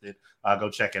you missed it,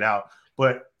 go check it out.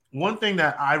 But one thing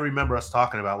that I remember us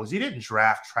talking about was he didn't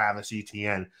draft Travis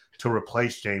Etienne to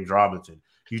replace James Robinson.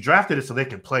 You drafted it so they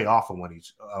can play off of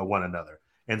one another.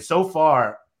 And so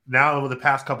far, now over the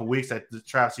past couple of weeks that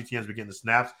Travis Etienne's been getting the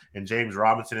snaps and James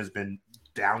Robinson has been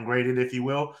downgraded, if you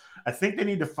will, I think they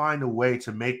need to find a way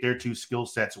to make their two skill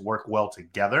sets work well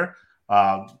together.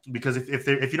 Because if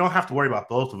you don't have to worry about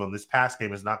both of them, this pass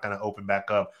game is not going to open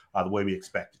back up the way we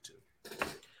expect it to.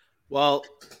 Well,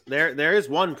 there is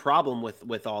one problem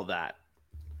with all that.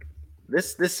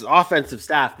 This offensive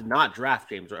staff did not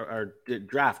draft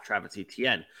draft Travis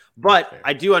Etienne, but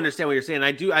I do understand what you're saying.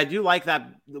 I do like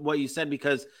that what you said,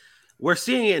 because we're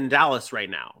seeing it in Dallas right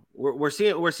now. We're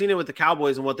seeing it with the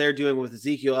Cowboys and what they're doing with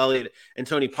Ezekiel Elliott and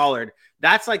Tony Pollard.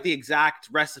 That's like the exact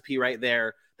recipe right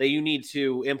there that you need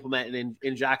to implement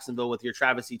in Jacksonville with your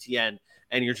Travis Etienne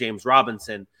and your James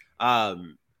Robinson.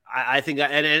 I think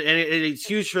and it's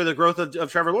huge for the growth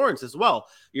of Trevor Lawrence as well.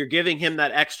 You're giving him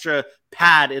that extra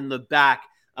pad in the back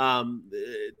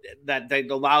that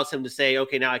allows him to say,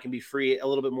 okay, now I can be a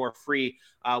little bit more free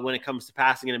when it comes to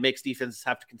passing, and it makes defenses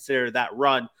have to consider that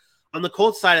run. On the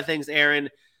Colts side of things, Aaron,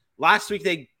 last week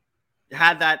they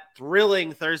had that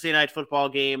thrilling Thursday night football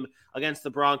game against the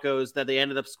Broncos that they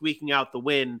ended up squeaking out the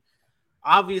win.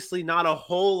 Obviously not a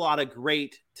whole lot of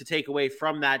great to take away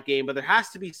from that game, but there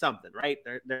has to be something, right?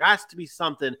 There has to be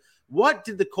something. What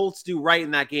did the Colts do right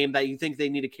in that game that you think they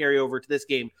need to carry over to this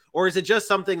game? Or is it just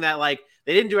something that, like,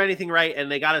 they didn't do anything right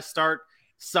and they got to start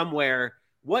somewhere?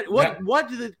 What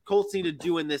do the Colts need to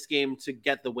do in this game to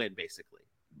get the win, basically?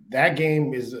 that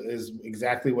game is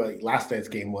exactly what last night's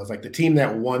game was. Like the team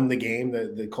that won the game,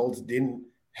 the Colts didn't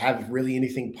have really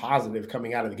anything positive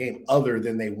coming out of the game other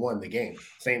than they won the game.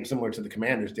 Similar to the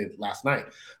Commanders did last night.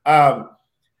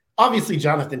 Obviously,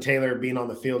 Jonathan Taylor being on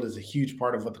the field is a huge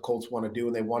part of what the Colts want to do,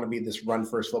 and they want to be this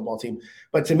run-first football team.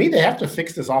 But to me, they have to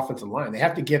fix this offensive line. They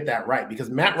have to get that right because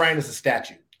Matt Ryan is a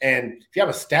statue. And if you have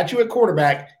a statue at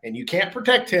quarterback and you can't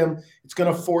protect him, it's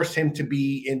going to force him to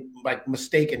be in like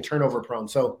mistake and turnover prone.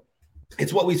 So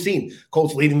it's what we've seen.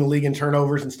 Colts leading the league in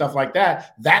turnovers and stuff like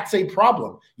that. That's a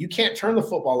problem. You can't turn the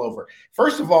football over.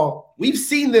 First of all, we've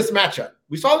seen this matchup.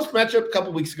 We saw this matchup a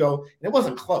couple weeks ago, and it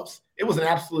wasn't close. It was an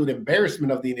absolute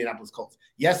embarrassment of the Indianapolis Colts.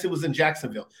 Yes, it was in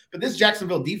Jacksonville, but this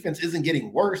Jacksonville defense isn't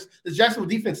getting worse. This Jacksonville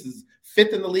defense is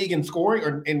fifth in the league in scoring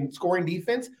or in scoring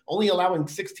defense, only allowing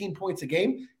 16 points a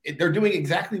game. They're doing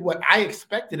exactly what I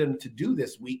expected them to do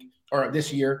this week or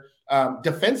this year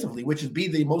defensively, which is be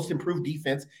the most improved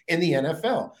defense in the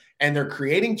NFL. And they're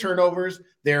creating turnovers.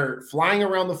 They're flying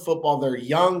around the football. They're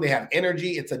young. They have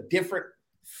energy. It's a different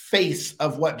face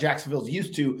of what Jacksonville's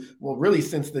used to, well, really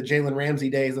since the Jalen Ramsey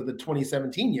days of the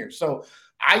 2017 years. So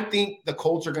I think the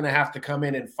Colts are going to have to come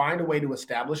in and find a way to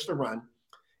establish the run.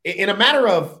 In a matter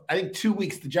of, I think, 2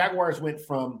 weeks, the Jaguars went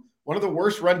from one of the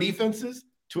worst run defenses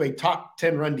to a top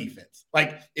 10 run defense,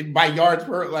 by yards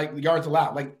per, yards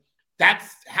allowed. Like,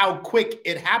 that's how quick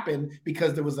it happened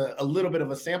because there was a little bit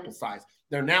of a sample size.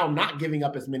 They're now not giving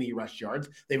up as many rush yards.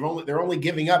 They're only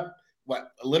giving up a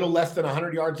little less than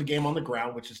 100 yards a game on the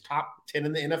ground, which is top 10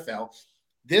 in the NFL.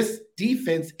 This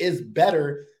defense is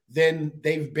better than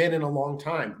they've been in a long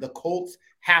time. The Colts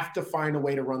have to find a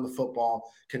way to run the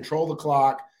football, control the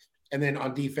clock, and then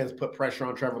on defense put pressure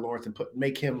on Trevor Lawrence and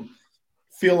make him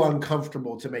feel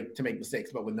uncomfortable to make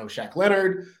mistakes. But with no Shaq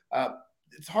Leonard,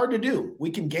 it's hard to do. We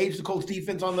can gauge the Colts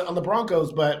defense on the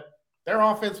Broncos, but their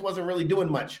offense wasn't really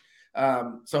doing much.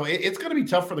 So it's going to be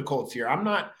tough for the Colts here. I'm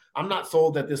not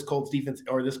sold that this Colts defense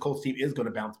or this Colts team is going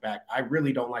to bounce back. I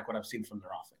really don't like what I've seen from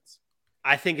their offense.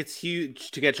 I think it's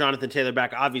huge to get Jonathan Taylor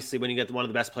back. Obviously, when you get one of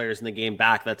the best players in the game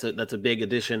back, that's a big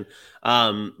addition.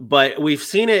 But we've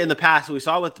seen it in the past. We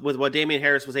saw with what Damian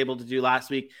Harris was able to do last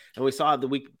week, and we saw the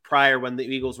week prior when the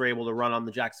Eagles were able to run on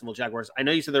the Jacksonville Jaguars. I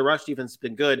know you said their rush defense has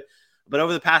been good, but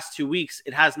over the past 2 weeks,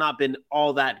 it has not been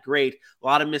all that great. A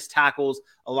lot of missed tackles,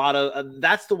 a lot of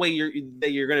that's the way you're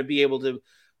going to be able to.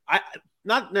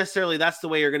 Not necessarily that's the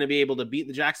way you're going to be able to beat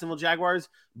the Jacksonville Jaguars,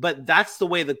 but that's the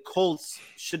way the Colts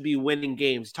should be winning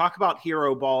games. Talk about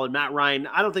hero ball and Matt Ryan.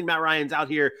 I don't think Matt Ryan's out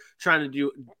here trying to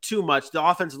do too much. The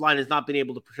offensive line has not been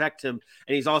able to protect him,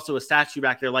 and he's also a statue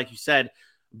back there, like you said.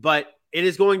 But it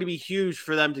is going to be huge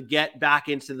for them to get back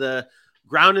into the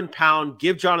ground and pound,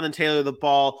 give Jonathan Taylor the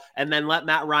ball, and then let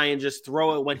Matt Ryan just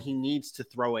throw it when he needs to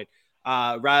throw it,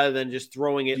 rather than just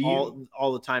throwing it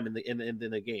all the time in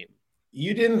the game.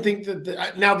 You didn't think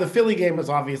that now the Philly game was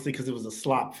obviously because it was a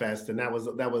slop fest, and that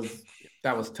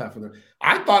was tough for them.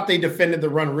 I thought they defended the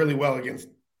run really well against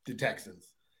the Texans.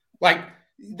 Like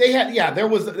they had, there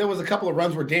was a couple of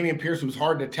runs where Dameon Pierce, who was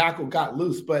hard to tackle, got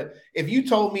loose. But if you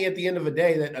told me at the end of the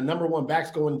day that a number one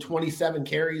back's going 27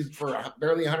 carries for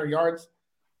barely 100 yards,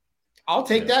 I'll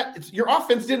take that. Your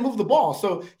offense didn't move the ball,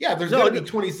 so there's going to be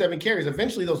 27 carries.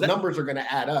 Eventually, those numbers are going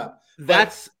to add up.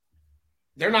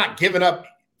 They're not giving up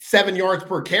 7 yards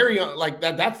per carry like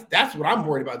that. That's what I'm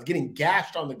worried about. Is getting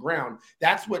gashed on the ground.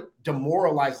 That's what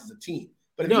demoralizes a team.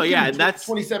 But if that's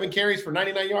 27 carries for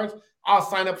 99 yards, I'll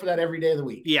sign up for that every day of the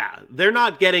week. Yeah, they're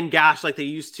not getting gashed like they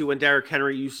used to when Derrick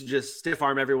Henry used to just stiff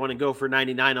arm everyone and go for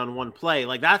 99 on one play.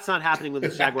 Like that's not happening with the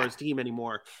Jaguars team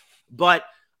anymore. But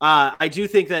I do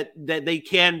think that they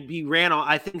can be ran on.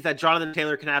 I think that Jonathan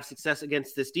Taylor can have success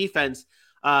against this defense.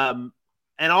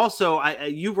 And also,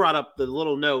 you brought up the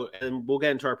little note, and we'll get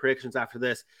into our predictions after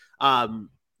this.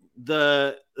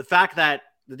 The fact that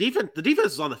the defense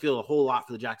was on the field a whole lot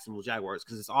for the Jacksonville Jaguars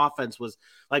because this offense was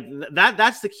like that.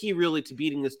 That's the key really to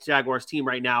beating this Jaguars team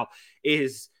right now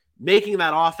is making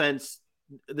that offense,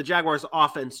 the Jaguars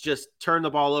offense, just turn the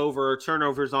ball over,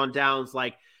 turnovers on downs,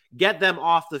 like get them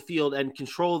off the field and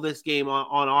control this game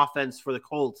on offense for the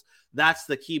Colts. That's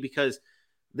the key because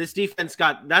this defense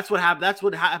that's what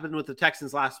happened with the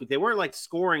Texans last week. They weren't like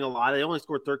scoring a lot. They only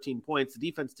scored 13 points. The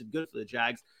defense did good for the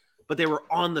Jags, but they were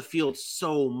on the field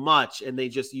so much and you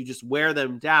just wear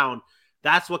them down.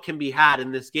 That's what can be had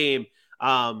in this game.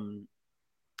 I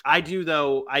do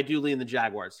lean the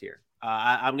Jaguars here.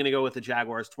 I'm going to go with the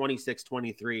Jaguars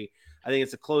 26-23. I think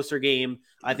it's a closer game.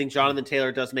 I think Jonathan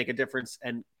Taylor does make a difference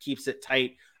and keeps it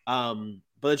tight.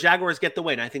 But the Jaguars get the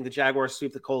win. I think the Jaguars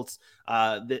sweep the Colts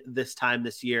this time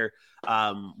this year,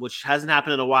 which hasn't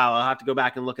happened in a while. I'll have to go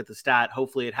back and look at the stat.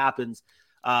 Hopefully it happens.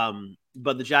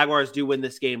 But the Jaguars do win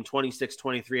this game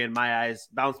 26-23 in my eyes.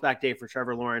 Bounce back day for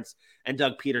Trevor Lawrence and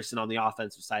Doug Peterson on the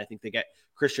offensive side. I think they get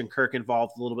Christian Kirk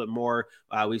involved a little bit more.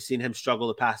 We've seen him struggle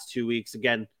the past 2 weeks.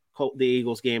 Again, the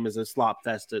Eagles game is a slop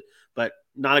fest, but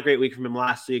not a great week from him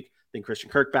last week. I think Christian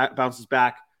Kirk bounces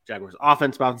back. Jaguars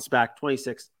offense bounces back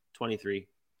 26-23.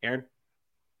 Aaron?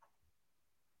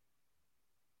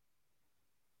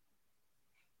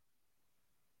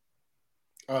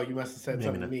 Oh, you must have said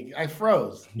something to me. I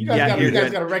froze. You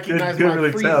guys got to recognize my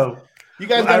really freeze. You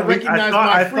guys got to recognize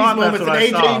my freeze moments. And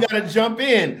AJ, you got to jump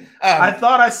in. I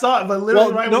thought I saw it, but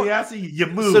literally when you asked you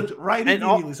moved right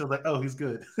immediately. So I was like, oh, he's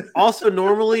good. Also,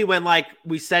 normally when like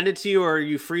we send it to you or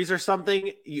you freeze or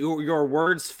something, your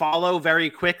words follow very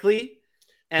quickly.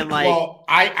 And like, well,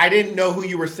 I didn't know who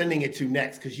you were sending it to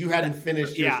next because you hadn't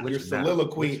finished your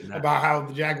soliloquy about how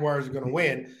the Jaguars are going to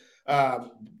win.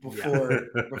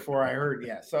 Before I heard,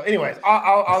 So anyways,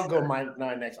 I'll go my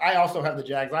 9 next. I also have the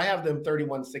Jags. I have them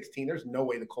 31-16. There's no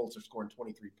way the Colts are scoring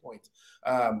 23 points.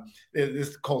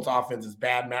 This Colts offense is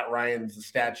bad. Matt Ryan's a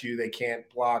statue. They can't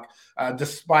block.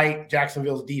 Despite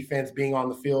Jacksonville's defense being on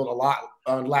the field a lot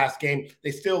on last game,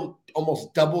 they still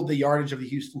almost doubled the yardage of the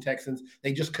Houston Texans.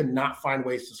 They just could not find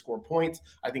ways to score points.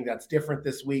 I think that's different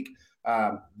this week.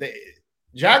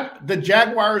 The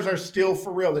Jaguars are still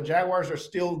for real. The Jaguars are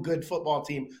still a good football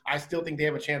team. I still think they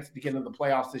have a chance to get into the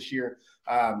playoffs this year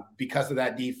because of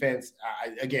that defense.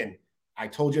 I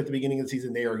told you at the beginning of the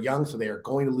season, they are young, so they are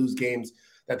going to lose games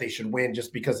that they should win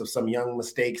just because of some young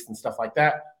mistakes and stuff like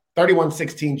that.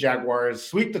 31-16 Jaguars.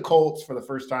 Sweep the Colts for the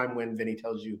first time when Vinny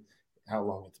tells you how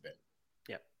long it's been.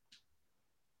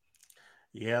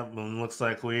 Yeah, looks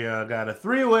like we got a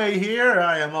 3-way here.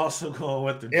 I am also going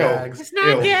with the Jags. It's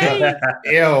not gay.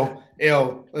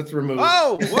 Ew. Let's remove.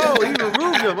 Oh, whoa! You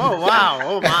removed him. Oh, wow.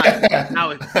 Oh my.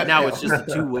 Now it's just a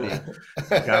 2-way.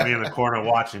 Got me in the corner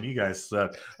watching. You guys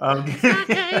suck. It's not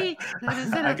gay.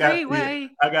 It's a 3-way.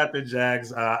 I got the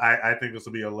Jags. I think this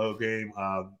will be a low game.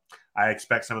 I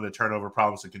expect some of the turnover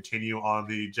problems to continue on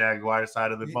the Jaguar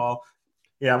side of the ball.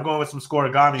 Yeah, I'm going with some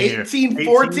scoregami here.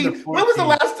 18-14. When was the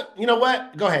last? You know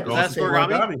what? Go ahead. Was that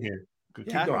scoregami here?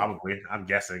 Yeah. Probably. I'm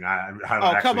guessing. I don't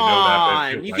actually come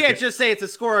on. know that. You can't just say it's a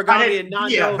scoregami and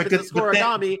not know if it's a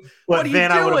scoregami. But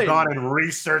then I would have gone and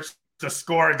researched the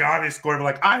scoregami score.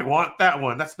 Like, I want that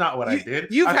one. That's not what I did.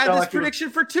 You've had this prediction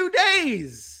for 2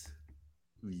 days.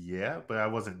 Yeah, but I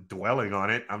wasn't dwelling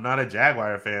on it. I'm not a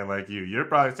Jaguar fan like you. You're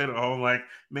probably sitting at home like,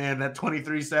 man, that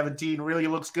 23-17 really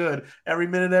looks good every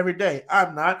minute, every day.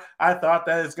 I'm not. I thought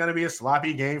that it's going to be a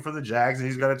sloppy game for the Jags, and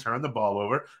he's going to turn the ball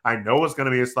over. I know it's going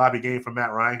to be a sloppy game for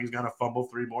Matt Ryan. He's going to fumble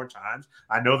 3 more times.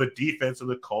 I know the defense of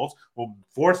the Colts will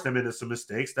force him into some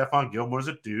mistakes. Stephon Gilmore's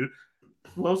a dude.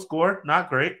 Low score, not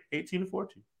great. 18-14.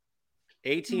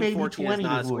 18-14 is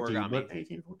not a scoregami.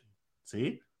 18-14.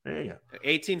 See? There you go.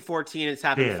 18-14. It's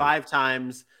happened 5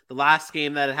 times. The last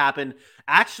game that it happened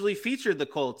actually featured the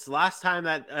Colts. The last time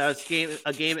that a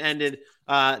game ended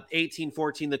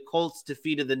 18-14, the Colts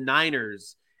defeated the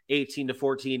Niners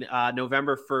 18-14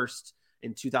 November 1st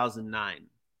in 2009.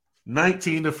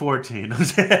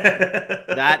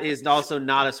 19-14. That is also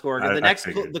not a score.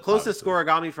 The closest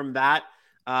scoregami from that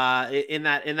in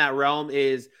that realm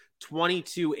is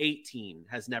 22-18.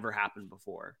 Has never happened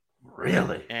before.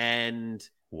 Really? And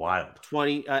wild.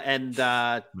 20 and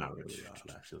not really wild,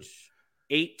 actually.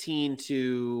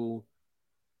 18-11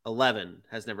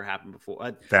 has never happened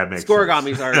before. That makes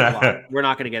scoregamis sense. are a lot. We're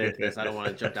not going to get into this. I don't want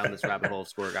to jump down this rabbit hole of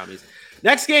scoregamis.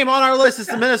 Next game on our list is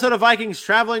the Minnesota Vikings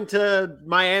traveling to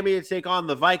Miami to take on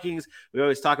the Vikings. We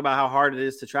always talk about how hard it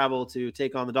is to travel to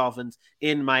take on the Dolphins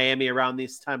in Miami around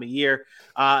this time of year.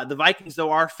 The Vikings,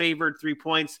 though, are favored 3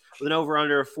 points with an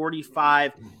over-under of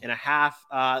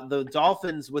 45.5. The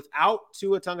Dolphins, without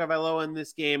Tua Tagovailoa in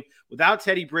this game, without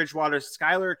Teddy Bridgewater,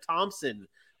 Skylar Thompson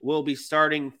will be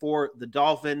starting for the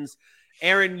Dolphins.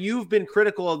 Aaron, you've been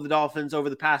critical of the Dolphins over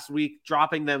the past week,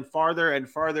 dropping them farther and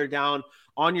farther down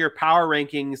on your power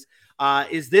rankings.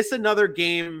 Is this another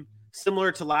game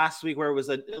similar to last week where it was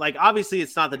obviously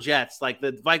it's not the Jets, like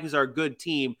the Vikings are a good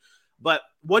team, but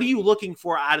what are you looking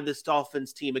for out of this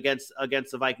Dolphins team against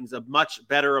the Vikings, a much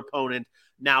better opponent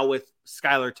now with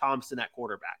Skylar Thompson at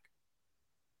quarterback?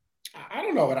 I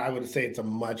don't know what I would say. It's a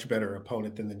much better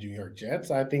opponent than the New York Jets.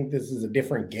 I think this is a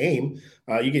different game.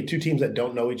 You get 2 teams that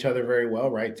don't know each other very well,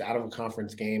 right? It's out of a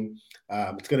conference game.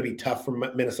 It's going to be tough for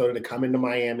Minnesota to come into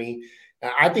Miami.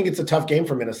 I think it's a tough game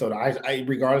for Minnesota. I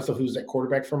regardless of who's at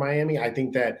quarterback for Miami, I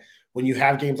think that when you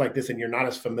have games like this and you're not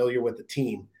as familiar with the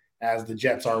team, as the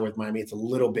Jets are with Miami. It's a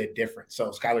little bit different. So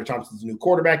Skylar Thompson's a new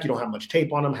quarterback. You don't have much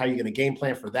tape on him. How are you going to game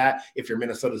plan for that if you're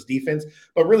Minnesota's defense?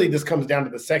 But really, this comes down to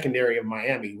the secondary of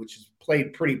Miami, which has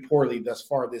played pretty poorly thus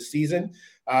far this season,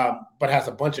 but has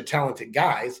a bunch of talented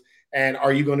guys. And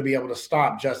are you going to be able to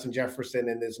stop Justin Jefferson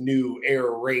in this new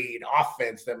air raid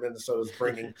offense that Minnesota's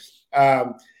bringing?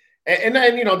 And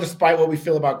then, despite what we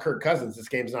feel about Kirk Cousins, this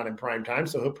game's not in prime time,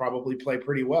 so he'll probably play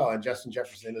pretty well. And Justin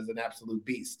Jefferson is an absolute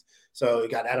beast. So you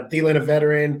got Adam Thielen, a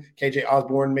veteran, KJ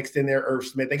Osborne mixed in there, Irv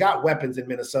Smith. They got weapons in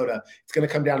Minnesota. It's going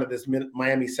to come down to this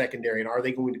Miami secondary, and are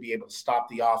they going to be able to stop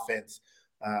the offense?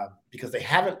 Because they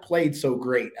haven't played so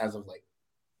great as of late.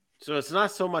 So it's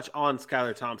not so much on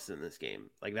Skylar Thompson in this game.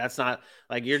 Like, that's not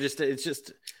like this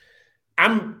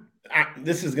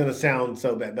is going to sound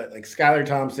so bad, but like Skylar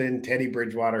Thompson, Teddy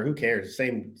Bridgewater, who cares?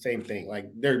 Same thing.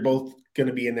 Like, they're both going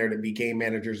to be in there to be game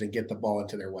managers and get the ball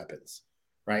into their weapons,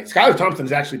 right? Skylar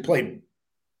Thompson's actually played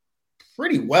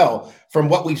pretty well from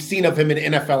what we've seen of him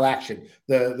in NFL action.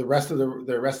 The rest of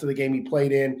the game he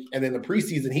played in, and then the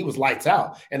preseason he was lights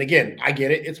out. And again, I get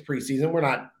it; it's preseason. We're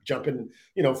not jumping,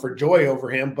 for joy over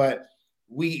him, but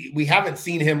we haven't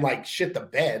seen him like shit the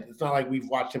bed. It's not like we've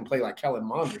watched him play like Kellen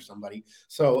Mond or somebody.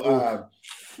 So,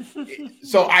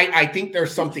 I think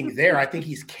there's something there. I think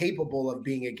he's capable of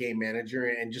being a game manager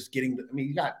and just getting.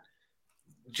 You got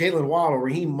Jalen Waddle,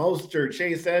 Raheem Mostert,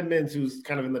 Chase Edmonds, who's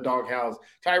kind of in the doghouse,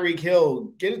 Tyreek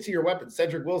Hill, get it to your weapons.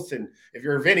 Cedric Wilson, if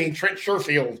you're Vinny, Trent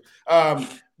Sherfield.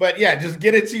 But yeah, just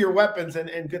get it to your weapons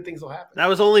and good things will happen. That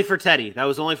was only for Teddy. With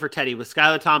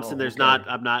Skylar Thompson,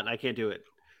 I can't do it.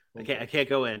 Okay. I can't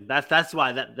go in. That's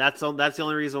why that's the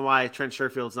only reason why Trent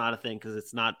Sherfield's not a thing, because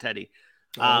it's not Teddy.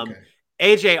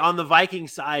 AJ, on the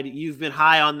Vikings side, you've been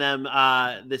high on them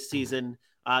this season.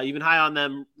 You've been high on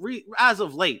them as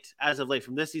of late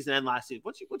from this season and last season.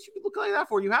 What you look like that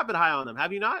for? You have been high on them,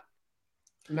 have you not?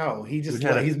 No, he's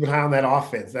been high on that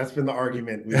offense. That's been the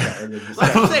argument.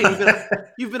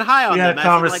 You've been high on them. We had a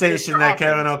conversation that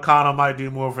Kevin O'Connell might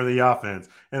do more for the offense.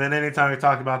 And then anytime we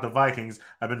talk about the Vikings,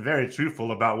 I've been very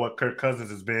truthful about what Kirk Cousins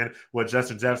has been, what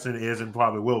Justin Jefferson is and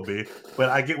probably will be. But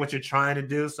I get what you're trying to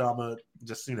do, so I'm going to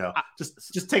just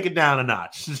take it down a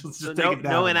notch.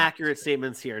 No inaccurate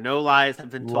statements here. No lies have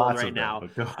been told right now.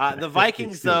 The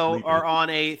Vikings, though, are on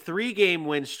a 3-game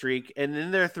win streak, and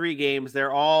in their 3 games,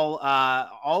 they're all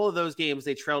of those games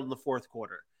they trailed in the fourth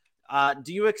quarter.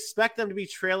 Do you expect them to be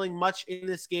trailing much in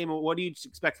this game? Or what do you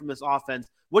expect from this offense?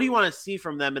 What do you want to see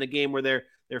from them in a game where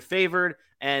they're favored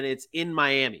and it's in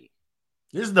Miami?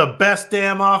 This is the best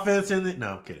damn offense in the.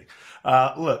 No, I'm kidding.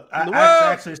 Look,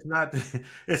 actually, it's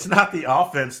not the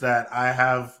offense that I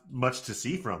have much to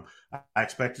see from. I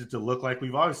expect it to look like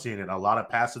we've always seen it. A lot of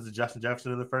passes to Justin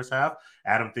Jefferson in the first half.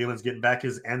 Adam Thielen's getting back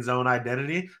his end zone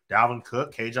identity. Dalvin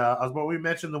Cook, KJ Osborne. We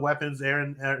mentioned the weapons.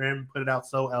 Aaron put it out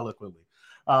so eloquently.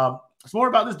 It's more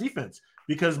about this defense,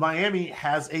 because Miami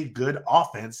has a good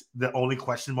offense. The only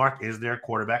question mark is their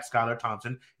quarterback, Skylar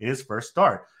Thompson, in his first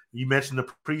start. You mentioned the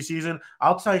preseason.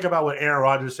 I'll talk about what Aaron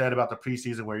Rodgers said about the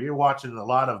preseason, where you're watching a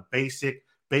lot of basic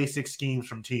schemes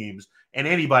from teams, and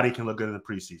anybody can look good in the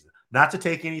preseason. Not to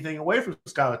take anything away from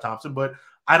Skylar Thompson, but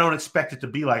I don't expect it to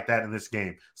be like that in this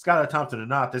game. Skylar Thompson or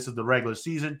not, this is the regular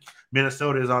season.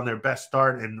 Minnesota is on their best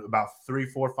start in about 3,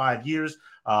 4, 5 years,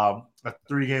 a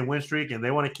 3-game win streak, and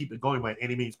they want to keep it going by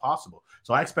any means possible.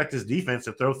 So I expect this defense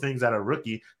to throw things at a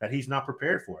rookie that he's not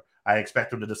prepared for. I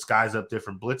expect him to disguise up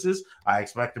different blitzes. I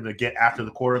expect him to get after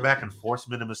the quarterback and force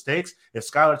him into mistakes. If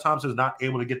Skylar Thompson is not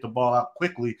able to get the ball out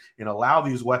quickly and allow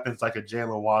these weapons like a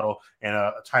Jalen Waddle and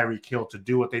a Tyreek Hill to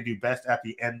do what they do best at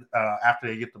the end after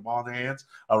they get the ball in their hands,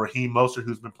 Raheem Mostert,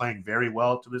 who's been playing very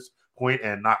well to this point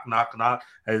and knock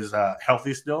is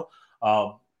healthy still,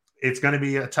 it's going to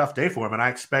be a tough day for him. And I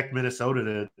expect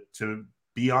Minnesota to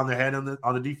be on their head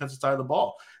on the defensive side of the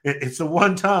ball. It's the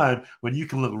one time when you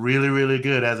can look really, really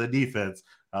good as a defense.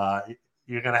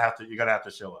 You're gonna have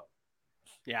to show up.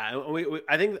 Yeah,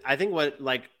 I think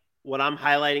what I'm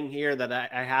highlighting here that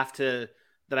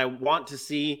I want to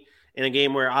see in a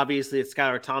game where obviously it's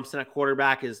Skylar Thompson at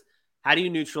quarterback is, how do you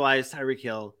neutralize Tyreek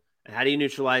Hill and how do you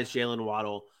neutralize Jalen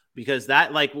Waddle? Because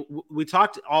that, like, we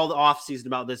talked all the offseason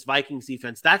about this Vikings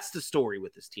defense. That's the story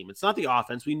with this team. It's not the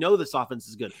offense. We know this offense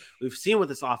is good. We've seen what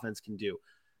this offense can do,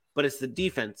 but it's the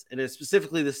defense, and it's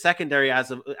specifically the secondary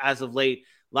as of late.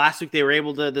 Last week they were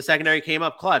able to. The secondary came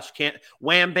up clutch.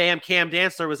 Wham bam, Cam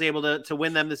Dantzler was able to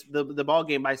win them the ball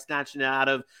game by snatching it out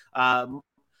of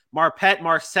Marchette,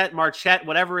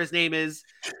 whatever his name is.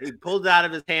 He pulled it out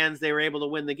of his hands. They were able to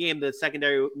win the game. The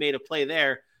secondary made a play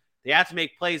there. They have to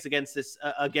make plays against this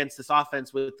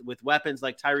offense with weapons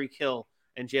like Tyreek Hill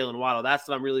and Jalen Waddle. That's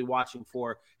what I'm really watching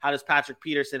for. How does Patrick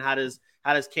Peterson, how does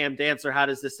Cam Dancer, how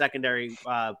does this secondary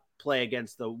play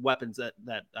against the weapons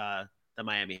that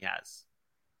Miami has?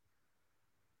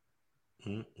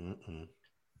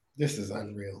 This is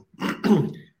unreal.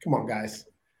 Come on, guys.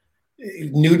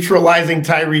 Neutralizing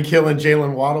Tyreek Hill and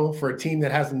Jalen Waddle for a team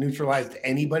that hasn't neutralized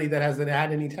anybody that hasn't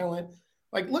had any talent.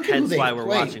 Like, look at who they why we're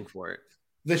played. watching for it.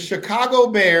 The Chicago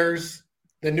Bears,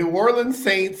 the New Orleans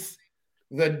Saints,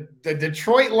 the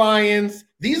Detroit Lions.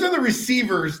 These are the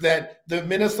receivers that the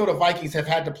Minnesota Vikings have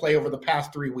had to play over the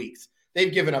past 3 weeks.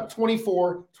 They've given up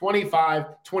 24,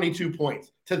 25, 22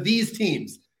 points to these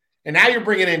teams. And now you're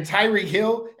bringing in Tyreek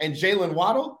Hill and Jalen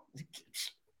Waddle.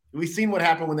 We've seen what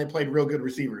happened when they played real good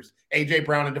receivers, A.J.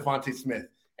 Brown and Devontae Smith,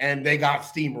 and they got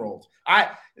steamrolled.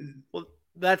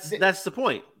 That's the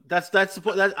point. That's the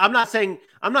point. I'm not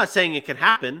saying it can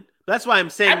happen. That's why I'm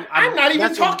saying I'm not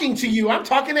even talking to you. I'm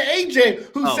talking to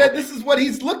AJ, who said this is what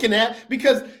he's looking at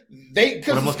because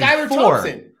Skylar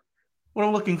Thompson. What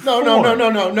I'm looking for. No.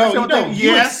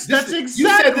 Yes, that's exactly you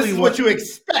said this is what you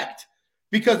expect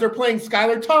because they're playing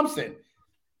Skylar Thompson.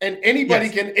 And anybody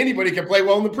can play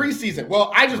well in the preseason.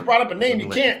 Well, I just brought up a name. You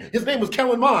can't. His name was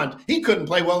Kellen Mond. He couldn't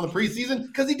play well in the preseason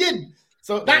because he didn't.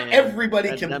 So not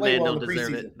everybody can play well in the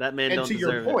preseason. That man don't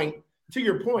deserve it. To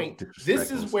your point,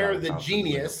 this is where the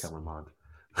genius.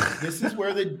 This is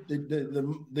where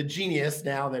the genius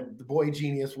now, the boy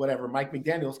genius, whatever, Mike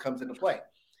McDaniels comes into play.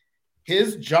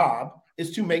 His job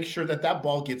is to make sure that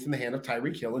ball gets in the hand of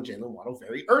Tyreek Hill and Jalen Waddle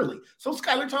very early. So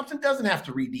Skylar Thompson doesn't have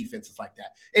to read defenses like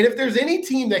that. And if there's any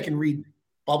team that can read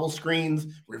bubble screens,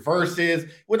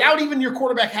 reverses, without even your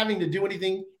quarterback having to do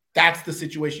anything, that's the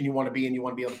situation you want to be in. You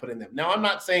want to be able to put in them. Now, I'm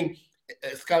not saying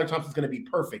Skylar Thompson's going to be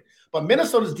perfect, but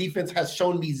Minnesota's defense has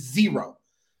shown me zero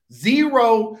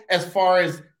as far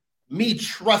as me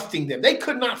trusting them. They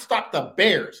could not stop the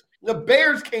Bears. The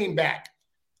Bears came back.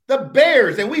 The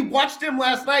Bears, and we watched them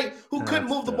last night who couldn't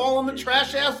move the ball on the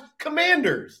trash-ass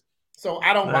Commanders. So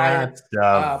I don't buy it.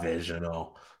 That's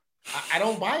divisional. I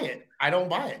don't buy it. I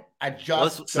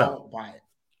just don't buy it.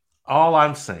 All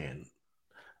I'm saying,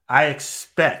 I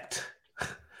expect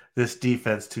this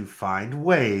defense to find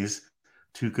ways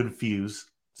to confuse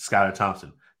Skylar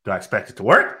Thompson. Do I expect it to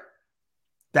work?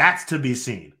 That's to be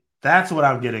seen. That's what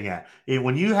I'm getting at.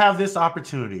 When you have this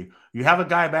opportunity, you have a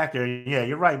guy back there. And yeah,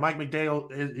 you're right. Mike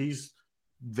McDaniel, he's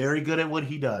very good at what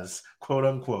he does, quote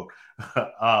unquote.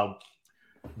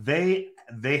 They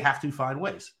have to find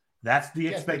ways. That's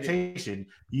the expectation.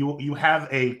 You have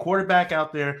a quarterback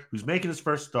out there who's making his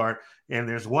first start, and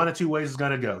there's one or two ways it's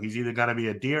going to go. He's either going to be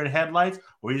a deer in headlights,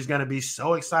 or he's going to be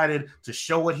so excited to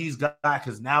show what he's got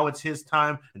because now it's his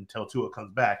time until Tua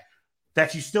comes back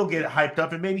that you still get it hyped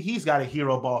up, and maybe he's got a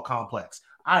hero ball complex.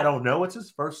 I don't know. It's his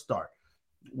first start.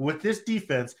 With this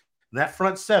defense, that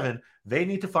front seven, they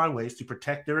need to find ways to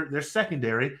protect their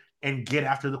secondary and get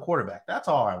after the quarterback. That's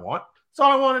all I want. That's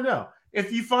all I want to know.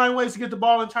 If you find ways to get the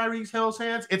ball in Tyreek Hill's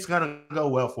hands, it's going to go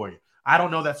well for you. I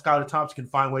don't know that Skylar Thompson can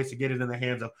find ways to get it in the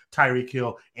hands of Tyreek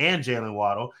Hill and Jalen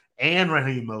Waddle and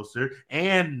Raheem Mostert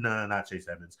and not Chase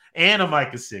Edmonds and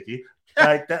Mike Gesicki.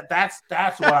 Like that's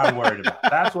what I'm worried about.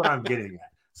 That's what I'm getting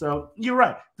at. So you're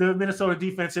right. The Minnesota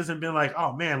defense hasn't been like,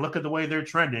 oh man, look at the way they're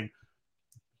trending.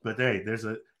 But hey, there's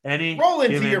roll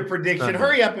into your prediction. Sunday,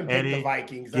 hurry up and pick the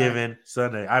Vikings. Given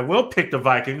Sunday, I will pick the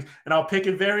Vikings, and I'll pick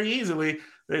it very easily.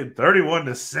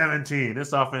 31-17.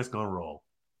 This offense gonna roll.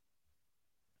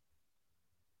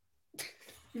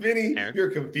 Vinny,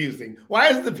 you're confusing. Why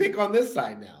is the pick on this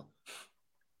side now?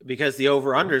 Because the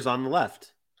over/under's on the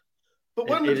left. But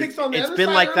when the picks on the other side, it's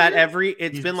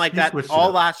been like that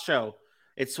all last show.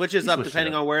 It switches up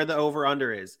depending on where the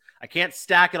over/under is. I can't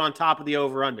stack it on top of the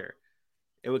over/under.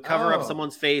 It would cover up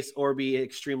someone's face or be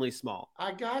extremely small.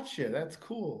 I got you. That's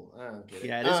cool. I don't get it.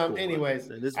 Yeah, it is cool. Anyways,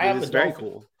 it is very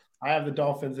cool. I have the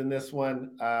Dolphins in this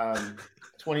one,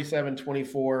 27-24.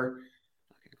 Fucking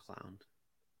clown.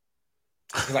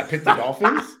 Because I picked the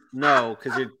Dolphins? No,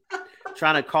 because you're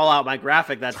trying to call out my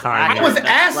graphic. I was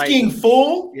asking, right.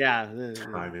 Fool. Yeah. You were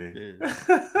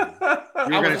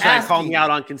going to try and call me out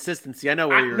on consistency. I know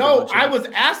where you're going. No, I was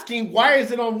asking, why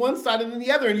is it on one side and then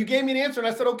the other? And you gave me an answer, and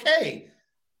I said, okay.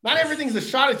 Not everything's a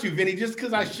shot at you, Vinny, just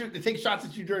because I take shots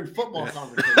at you during football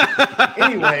conversations.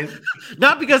 Anyways.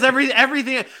 Not because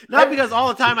not because all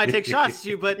the time I take shots at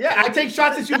you, but yeah, I take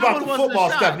shots at you about the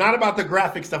football stuff, not about the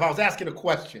graphic stuff. I was asking a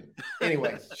question.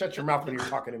 Anyways, shut your mouth when you're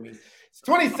talking to me. It's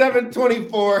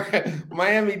 27-24,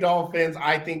 Miami Dolphins.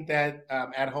 I think that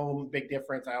at home, big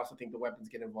difference. I also think the weapons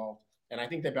get involved, and I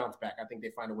think they bounce back. I think they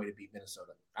find a way to beat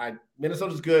Minnesota.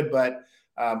 Minnesota's good, but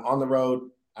on the road,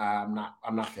 I'm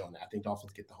not feeling that. I think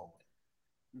Dolphins get the home win.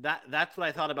 That's what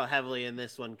I thought about heavily in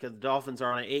this one, because the Dolphins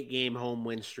are on an 8-game home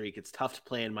win streak. It's tough to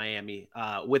play in Miami.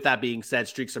 With that being said,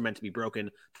 streaks are meant to be broken.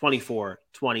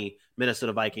 24-20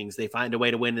 Minnesota Vikings. They find a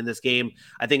way to win in this game.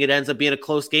 I think it ends up being a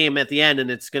close game at the end, and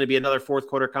it's going to be another fourth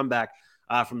quarter comeback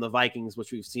from the Vikings,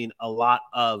 which we've seen a lot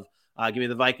of. Give me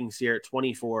the Vikings here at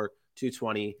 24-20.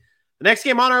 The next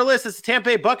game on our list is the Tampa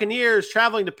Bay Buccaneers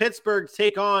traveling to Pittsburgh to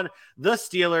take on the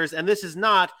Steelers. And this is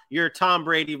not your Tom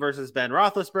Brady versus Ben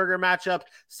Roethlisberger matchup.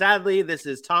 Sadly, this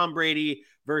is Tom Brady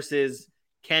versus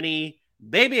Kenny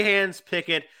Baby Hands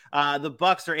Pickett. The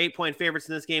Bucs are 8-point favorites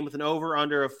in this game with an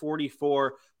over-under of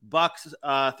 44. Bucs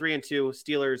 3-2,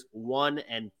 Steelers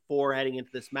 1-4 heading into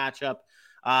this matchup.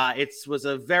 It was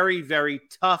a very, very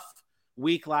tough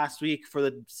week last week for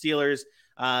the Steelers.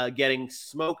 Getting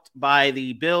smoked by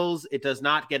the Bills. It does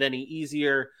not get any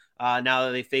easier now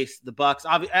that they face the Bucs.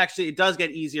 Actually, it does get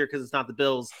easier because it's not the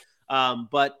Bills,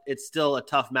 but it's still a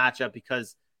tough matchup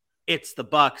because it's the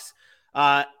Bucs.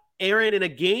 Aaron, in a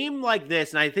game like this,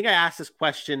 and I think I asked this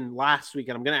question last week,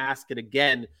 and I'm going to ask it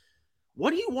again. What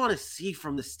do you want to see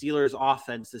from the Steelers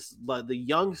offense? The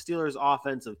young Steelers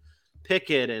offense of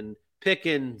Pickett and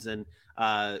Pickens and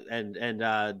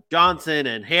Johnson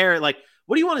and Hare, like.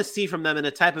 What do you want to see from them in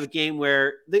a type of game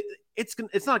where it's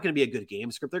not going to be a good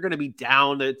game script? They're going to be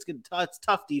down. It's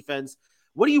tough defense.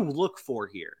 What do you look for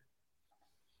here?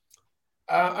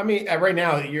 Right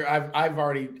now, I've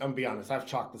already. I'm gonna be honest. I've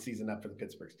chalked the season up for the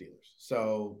Pittsburgh Steelers.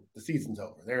 So the season's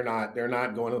over. They're not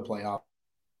going to the playoff.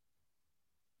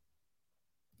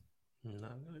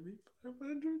 Not going to be.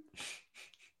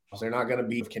 They're not going to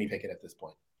beat Kenny Pickett at this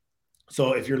point.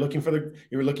 So if you're looking for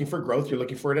growth, you're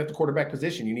looking for it at the quarterback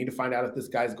position. You need to find out if this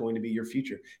guy's going to be your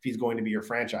future, if he's going to be your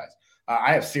franchise.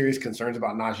 I have serious concerns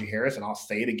about Najee Harris, and I'll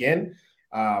say it again.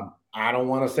 I don't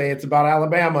want to say it's about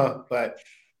Alabama, but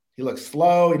he looks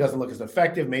slow. He doesn't look as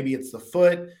effective. Maybe it's the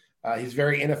foot. He's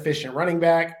very inefficient running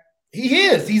back. He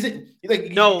is. He's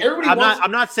like no.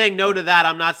 I'm not saying no to that.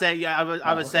 I'm not saying. Yeah,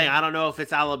 I was saying I don't know if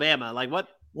it's Alabama. Like what?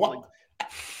 What? Like,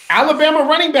 Alabama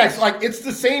running backs, like it's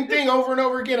the same thing over and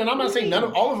over again. And I'm not saying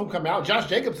all of them come out. Josh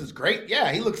Jacobs is great.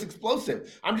 Yeah, he looks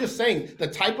explosive. I'm just saying the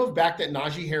type of back that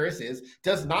Najee Harris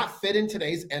does not fit in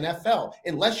today's NFL.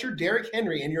 Unless you're Derrick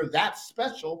Henry and you're that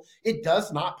special, it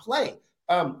does not play.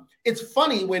 It's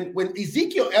funny when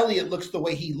Ezekiel Elliott looks the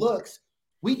way he looks,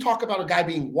 we talk about a guy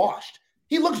being washed.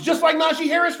 He looks just like Najee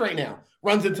Harris right now.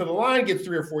 Runs into the line, gets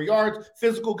 3 or 4 yards,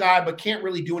 physical guy, but can't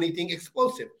really do anything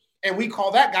explosive. And we call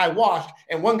that guy washed,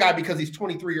 and one guy, because he's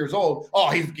 23 years old,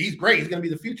 oh, he's great. He's going to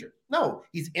be the future. No,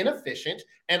 he's inefficient,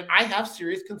 and I have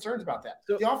serious concerns about that.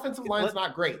 So, the offensive line is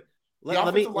not great. The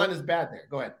offensive line is bad there.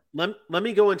 Go ahead. Let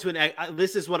me go into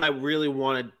this is what I really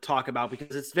want to talk about,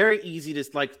 because it's very easy to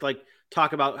like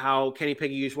talk about how Kenny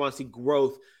Pickett, you just want to see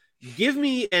growth. Give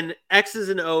me an X's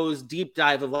and O's deep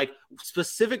dive of like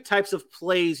specific types of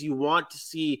plays you want to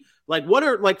see. Like what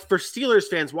are like for Steelers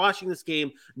fans watching this game,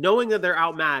 knowing that they're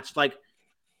outmatched, like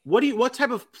what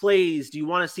type of plays do you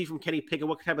want to see from Kenny Pickett?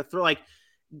 What type of throw? Like,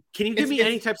 can you give me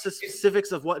any types of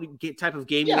specifics of what type of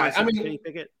game you want to see from Kenny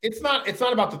Pickett? It's not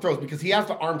about the throws, because he has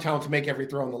the arm talent to make every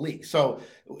throw in the league. So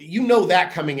you know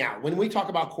that coming out. When we talk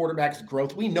about quarterbacks'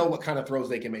 growth, we know what kind of throws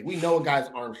they can make. We know a guy's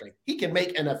arm strength. He can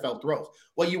make NFL throws.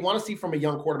 What you want to see from a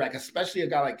young quarterback, especially a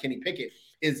guy like Kenny Pickett,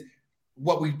 is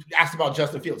what we asked about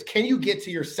Justin Fields. Can you get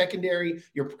to your secondary,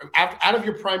 out of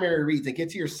your primary reads, and get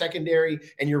to your secondary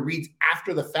and your reads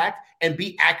after the fact and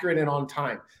be accurate and on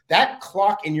time? That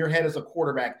clock in your head as a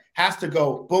quarterback has to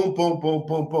go boom, boom, boom,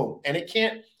 boom, boom. And it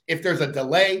can't, if there's a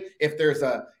delay, if there's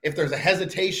a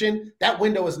hesitation, that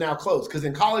window is now closed. Because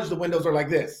in college, the windows are like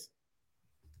this.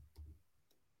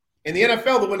 In the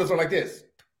NFL, the windows are like this.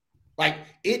 Like,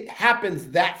 it happens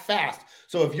that fast.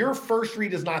 So if your first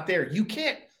read is not there, you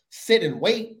can't sit and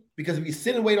wait, because if you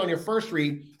sit and wait on your first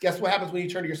read, guess what happens when you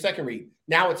turn to your second read?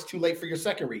 Now it's too late for your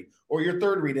second read or your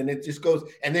third read, and it just goes,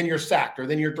 and then you're sacked, or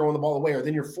then you're throwing the ball away, or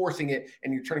then you're forcing it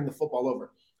and you're turning the football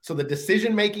over. So the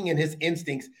decision-making and his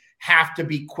instincts have to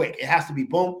be quick. It has to be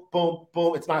boom, boom,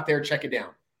 boom. It's not there, check it down.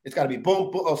 It's got to be boom,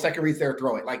 boom. Oh, second read's there,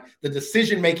 throw it. Like, the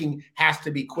decision-making has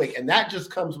to be quick, and that just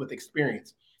comes with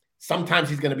experience. Sometimes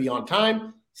he's going to be on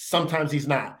time. Sometimes he's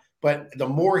not. But the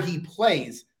more he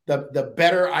plays, the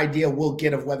better idea we'll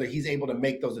get of whether he's able to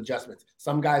make those adjustments.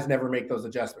 Some guys never make those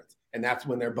adjustments, and that's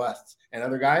when they're busts. And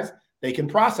other guys, they can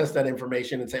process that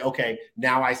information and say, okay,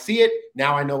 now I see it.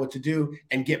 Now I know what to do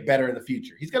and get better in the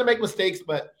future. He's going to make mistakes,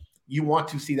 but you want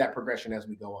to see that progression as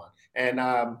we go on. And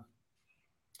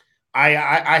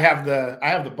I have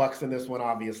the Bucs in this one.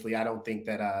 Obviously, I don't think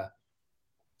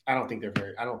I don't think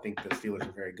the Steelers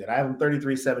are very good. I have them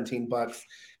 33-17 Bucks,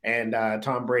 and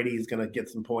Tom Brady is going to get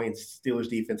some points. Steelers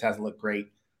defense hasn't looked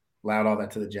great. Allowed all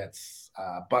that to the Jets.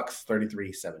 Bucks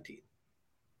 33-17.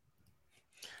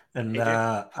 And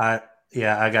I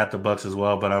got the Bucks as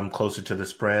well, but I'm closer to the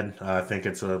spread. I think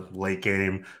it's a late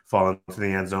game falling to the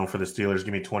end zone for the Steelers.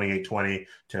 Give me 28-20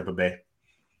 Tampa Bay.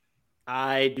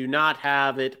 I do not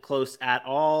have it close at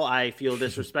all. I feel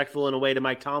disrespectful in a way to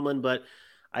Mike Tomlin, but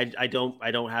I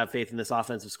don't have faith in this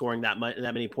offense of scoring that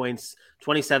many points.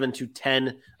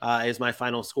 27-10 is my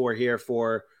final score here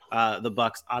for the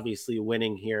Bucks, obviously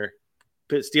winning here.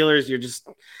 But Steelers, you're just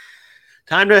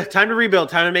time to rebuild,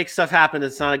 time to make stuff happen.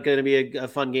 It's not going to be a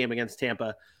fun game against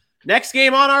Tampa. Next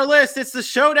game on our list, it's the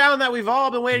showdown that we've all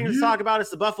been waiting to talk about.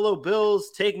 It's the Buffalo Bills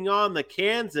taking on the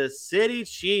Kansas City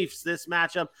Chiefs. This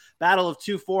matchup, battle of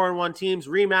 2 4-1 teams,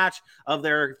 rematch of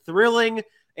their thrilling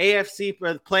AFC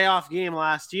playoff game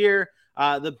last year.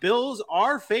 The Bills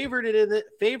are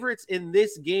favorites in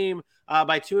this game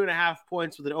by 2.5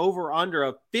 points with an over-under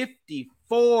of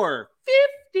 54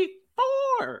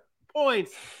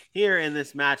 points here in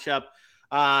this matchup.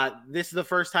 This is the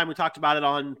first time we talked about it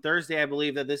on Thursday. I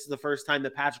believe that this is the first time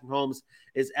that Patrick Mahomes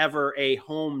is ever a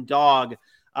home dog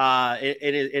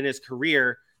in his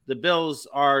career. The Bills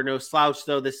are no slouch,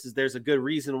 though. There's a good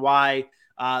reason why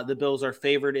the Bills are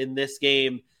favored in this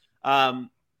game.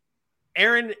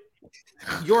 Aaron,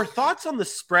 your thoughts on the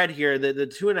spread here, the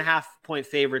 2.5 point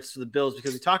favorites for the Bills,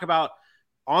 because we talk about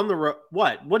on the road.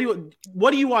 What do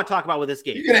you want to talk about with this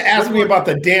game? You're going to ask me about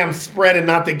the damn spread and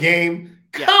not the game?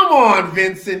 Yeah. Come on,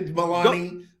 Vincent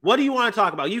Milani. What do you want to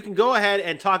talk about? You can go ahead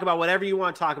and talk about whatever you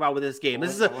want to talk about with this game.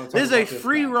 This is a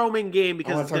free roaming game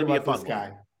because it's going to be a fun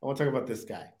guy. I want to talk about this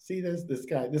guy. See this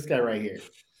guy right here.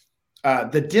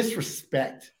 The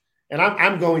disrespect. And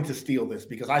I'm going to steal this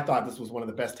because I thought this was one of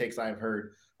the best takes I've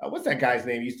heard. What's that guy's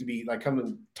name? He used to be like come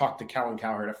and talk to Callan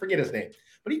Cowherd. I forget his name,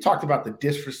 but he talked about the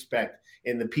disrespect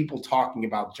and the people talking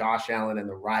about Josh Allen and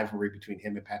the rivalry between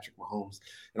him and Patrick Mahomes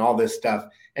and all this stuff.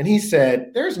 And he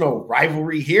said, there's no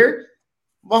rivalry here.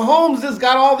 Mahomes has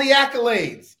got all the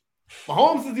accolades.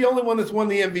 Mahomes is the only one that's won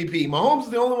the MVP. Mahomes is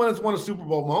the only one that's won a Super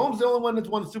Bowl. Mahomes is the only one that's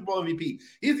won a Super Bowl MVP.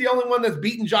 He's the only one that's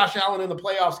beaten Josh Allen in the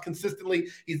playoffs consistently.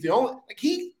 He's the only –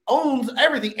 he owns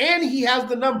everything, and he has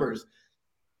the numbers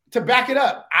to back it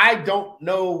up. I don't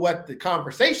know what the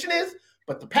conversation is,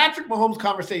 but the Patrick Mahomes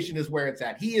conversation is where it's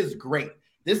at. He is great.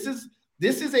 This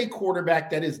is a quarterback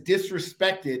that is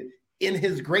disrespected in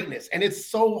his greatness. And it's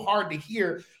so hard to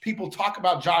hear people talk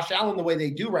about Josh Allen the way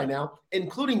they do right now,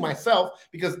 including myself,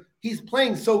 because he's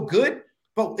playing so good.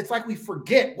 But it's like we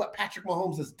forget what Patrick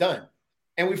Mahomes has done.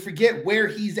 And we forget where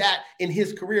he's at in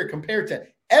his career compared to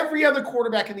every other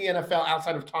quarterback in the NFL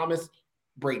outside of Thomas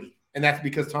Brady. And that's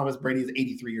because Thomas Brady is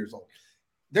 83 years old.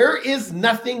 There is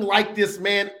nothing like this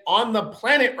man on the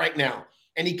planet right now.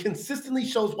 And he consistently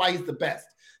shows why he's the best.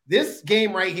 This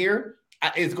game right here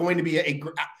is going to be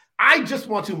I just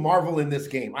want to marvel in this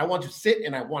game. I want to sit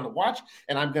and I want to watch.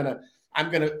 And I'm gonna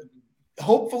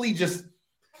hopefully just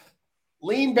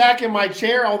lean back in my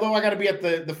chair, although I got to be at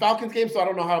the Falcons game, so I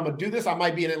don't know how I'm going to do this. I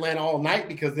might be in Atlanta all night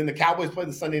because then the Cowboys play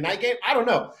the Sunday night game. I don't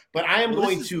know. But I am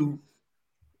going to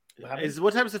 –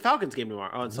 What time is the Falcons game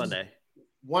tomorrow on Sunday?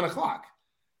 1 o'clock.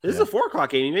 This is a 4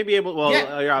 o'clock game. You may be able – well,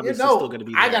 you're obviously still going to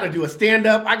be there. I got to do a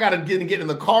stand-up. I got to get in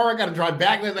the car. I got to drive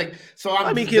back. So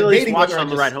I'm you can at least watch it on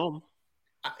the ride home.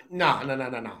 No.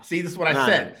 See, this is what I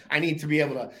said. I need to be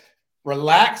able to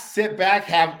relax, sit back,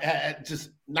 have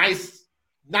just nice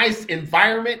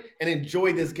environment, and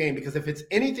enjoy this game. Because if it's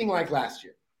anything like last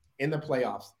year in the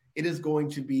playoffs, it is going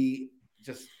to be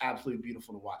just absolutely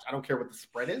beautiful to watch. I don't care what the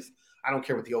spread is. I don't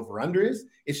care what the over-under is.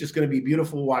 It's just going to be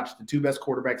beautiful to watch the two best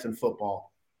quarterbacks in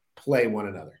football play one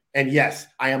another. And yes,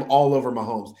 I am all over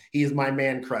Mahomes. He is my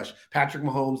man crush. Patrick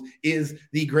Mahomes is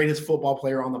the greatest football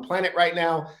player on the planet right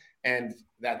now. And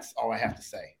that's all I have to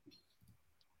say.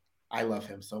 I love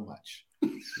him so much.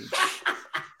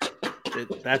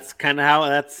 That's kind of how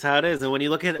it is. And when you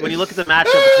look at the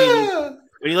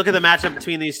matchup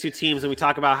between these two teams, and we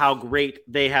talk about how great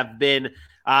they have been,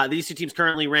 these two teams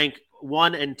currently rank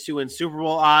 1 and 2 in Super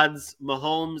Bowl odds.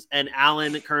 Mahomes and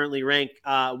Allen currently rank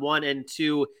 1 and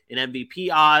 2 in MVP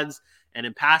odds and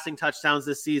in passing touchdowns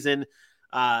this season.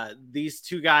 These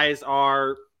two guys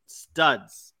are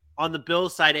studs. On the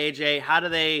Bills side, AJ, how do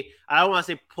they – I don't want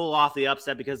to say pull off the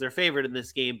upset because they're favored in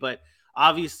this game, but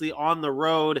obviously on the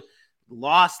road,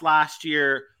 lost last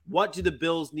year. What do the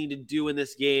Bills need to do in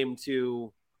this game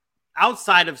to –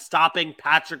 outside of stopping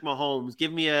Patrick Mahomes?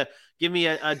 Give me a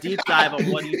deep dive on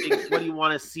what do you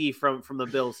want to see from the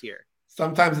Bills here.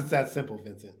 Sometimes it's that simple,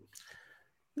 Vincent.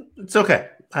 It's okay.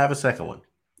 I have a second one.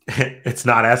 It's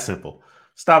not as simple.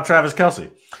 Stop Travis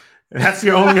Kelce. That's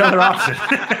your only other option.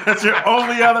 That's your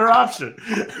only other option.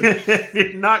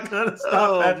 You're not going to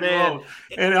stop Patrick Mahomes.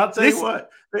 And I'll tell you what.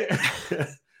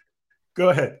 Go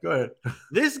ahead.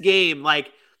 This game,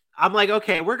 I'm like,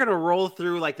 okay, we're going to roll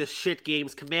through the shit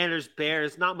games, Commanders,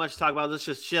 Bears, not much to talk about. Let's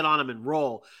just shit on them and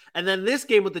roll. And then this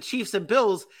game with the Chiefs and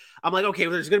Bills, I'm like, okay,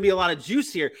 well, there's going to be a lot of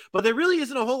juice here. But there really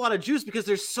isn't a whole lot of juice because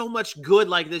there's so much good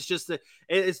like this.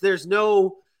 There's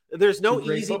no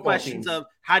easy questions of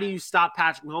how do you stop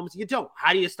Patrick Mahomes? You don't.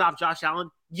 How do you stop Josh Allen?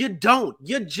 You don't.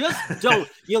 You just don't.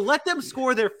 You let them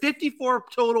score their 54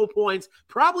 total points,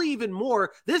 probably even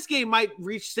more. This game might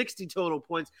reach 60 total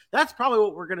points. That's probably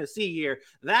what we're going to see here.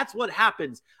 That's what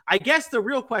happens. I guess the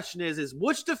real question is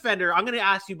which defender, I'm going to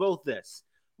ask you both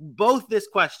this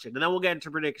question, and then we'll get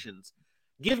into predictions.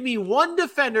 Give me one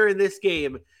defender in this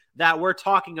game that we're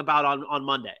talking about on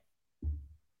Monday.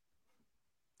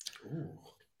 Ooh.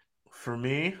 For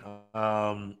me,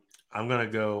 I'm going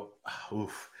to go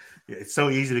it's so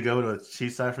easy to go to the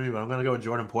Chiefs side for me, but I'm going to go with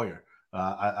Jordan Poyer.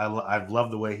 I've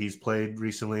loved the way he's played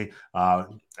recently. I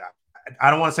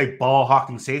don't want to say ball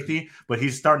hawking safety, but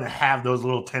he's starting to have those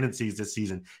little tendencies this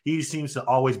season. He seems to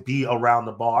always be around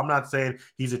the ball. I'm not saying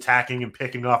he's attacking and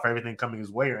picking off everything coming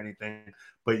his way or anything,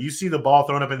 but you see the ball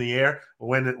thrown up in the air.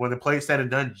 When the play's said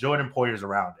and done, Jordan Poyer's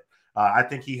around it. I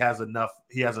think he has enough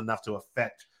to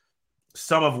affect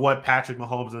some of what Patrick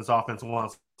Mahomes and his offense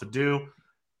wants to do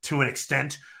to an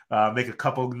extent, make a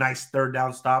couple nice third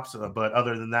down stops. But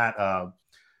other than that,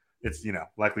 it's,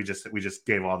 like we just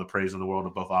gave all the praise in the world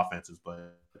of both offenses.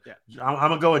 But yeah, I'm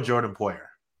going to go with Jordan Poyer.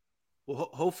 Well,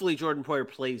 hopefully Jordan Poyer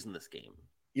plays in this game.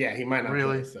 Yeah, he might not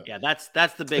really. Play, so. Yeah, that's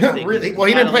the big thing. Really? Well,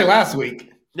 he didn't play last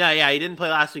week. No, yeah, he didn't play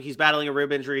last week. He's battling a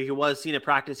rib injury. He was seen at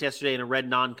practice yesterday in a red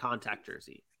non-contact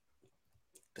jersey.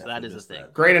 So that is a thing.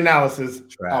 Great analysis,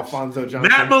 Alfonso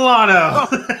Johnson. Matt Milano.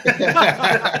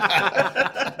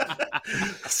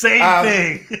 Same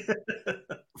thing.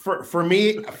 For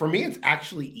me, it's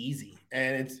actually easy,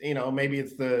 and it's maybe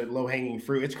it's the low hanging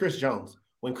fruit. It's Chris Jones.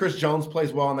 When Chris Jones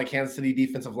plays well on the Kansas City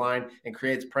defensive line and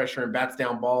creates pressure and bats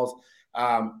down balls,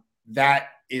 that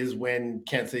is when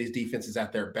Kansas City's defense is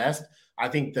at their best. I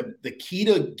think the key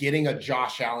to getting a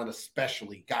Josh Allen,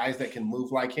 especially guys that can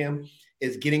move like him,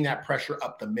 is getting that pressure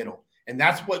up the middle. And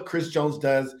that's what Chris Jones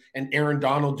does and Aaron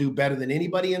Donald do better than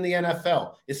anybody in the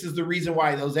NFL. This is the reason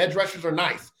why those edge rushers are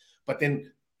nice, but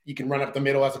then you can run up the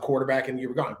middle as a quarterback and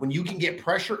you're gone. When you can get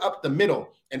pressure up the middle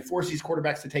and force these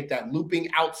quarterbacks to take that looping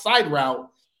outside route,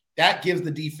 that gives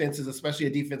the defenses, especially a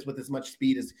defense with as much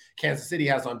speed as Kansas City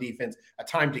has on defense, a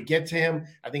time to get to him.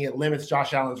 I think it limits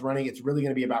Josh Allen's running. It's really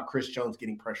going to be about Chris Jones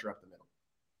getting pressure up the middle.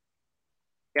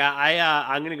 Yeah,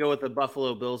 I'm going to go with the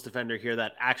Buffalo Bills defender here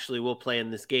that actually will play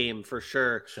in this game for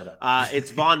sure. Shut up. It's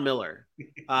Von Miller.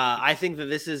 I think that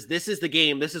this is the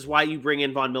game. This is why you bring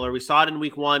in Von Miller. We saw it in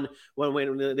week 1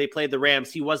 when they played the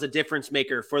Rams. He was a difference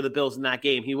maker for the Bills in that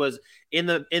game. He was in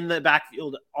the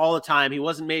backfield all the time. He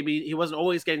wasn't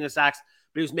always getting the sacks,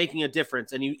 but he was making a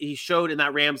difference. And he showed in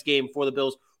that Rams game for the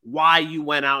Bills why you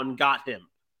went out and got him.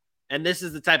 And this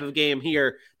is the type of game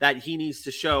here that he needs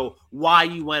to show why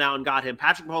you went out and got him.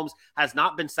 Patrick Mahomes has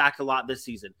not been sacked a lot this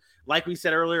season. Like we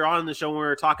said earlier on in the show when we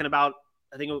were talking about,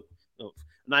 I'm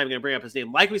not even going to bring up his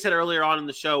name. Like we said earlier on in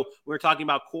the show, we were talking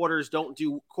about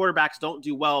quarterbacks don't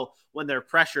do well when they're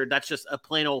pressured. That's just a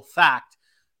plain old fact.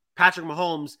 Patrick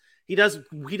Mahomes, he does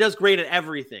great at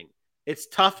everything. It's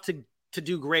tough to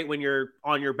do great when you're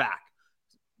on your back.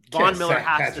 Von Miller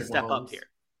has to step up here.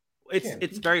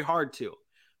 It's very hard to.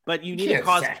 But you need to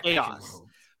cause chaos.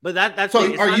 But that's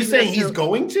so. Are you saying he's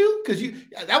going to? Because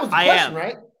that was the question,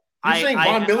 right? You're saying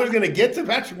Von Miller's going to get to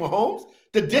Patrick Mahomes?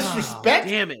 The disrespect?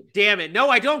 Oh, damn it. No,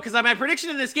 I don't, because my prediction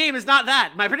in this game is not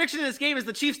that. My prediction in this game is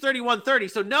the Chiefs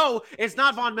 31-30. So no, it's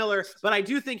not Von Miller, but I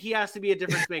do think he has to be a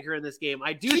difference maker in this game.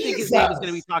 I do think his name is going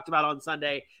to be talked about on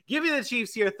Sunday. Give me the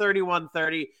Chiefs here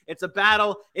 31-30. It's a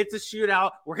battle. It's a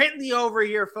shootout. We're hitting the over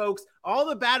here, folks. All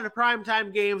the bad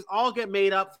primetime games all get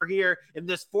made up for here in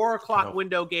this 4 o'clock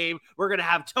window game. We're going to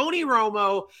have Tony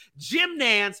Romo, Jim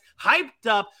Nance, hyped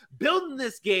up, building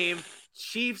this game.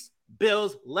 Chiefs,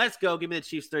 Bills, let's go. Give me the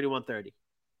Chiefs 31-30.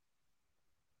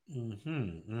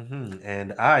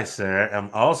 And I, sir, am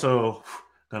also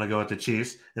going to go with the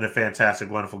Chiefs in a fantastic,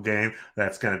 wonderful game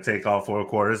that's going to take all 4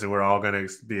 quarters, and we're all going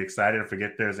to be excited and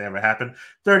forget Thursday ever happened.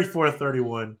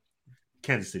 34-31,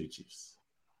 Kansas City Chiefs.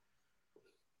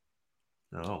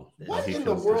 Oh, what in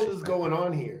the world is going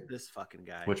on here? This fucking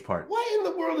guy. Which part? What in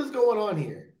the world is going on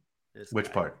here?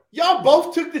 Which part? Y'all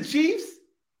both took the Chiefs?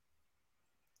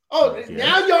 Oh,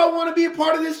 now y'all want to be a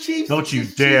part of this Chiefs? Don't you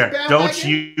this dare. Chiefs Don't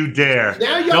you dare.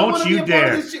 Now y'all want to be a part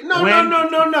of this Chiefs? No.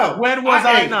 When was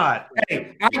I not?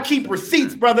 Hey, I keep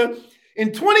receipts, brother.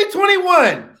 In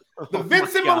 2021, the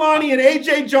Vincent Milani and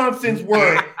A.J. Johnsons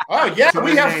were, oh, yeah,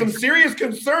 we have some serious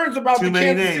concerns about the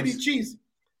Kansas City Chiefs.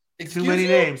 Too many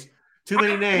names. Too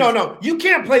many names. No. You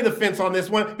can't play the fence on this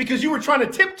one because you were trying to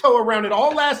tiptoe around it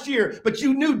all last year, but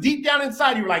you knew deep down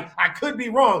inside you were like, I could be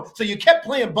wrong. So you kept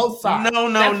playing both sides.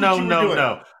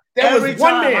 No. Every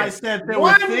time I said there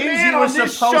were things you were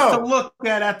supposed to look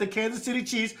at the Kansas City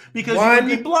Chiefs because you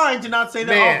would be blind to not say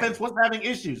the offense wasn't having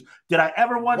issues. Did I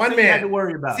ever once say you had to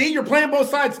worry about it? See, you're playing both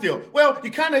sides still. Well,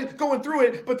 you're kind of going through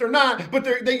it, but they're not. But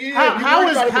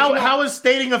how is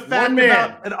stating a fact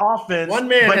about an offense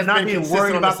but not being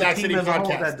worried about the team as a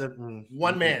whole?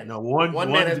 One man. No,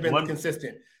 one man has been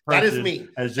consistent. That is me.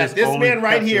 This man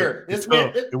right here, this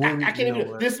man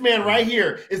right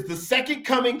here is the second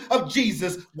coming of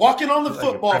Jesus walking on the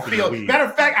football field. Matter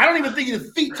of fact, I don't even think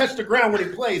his feet touch the ground when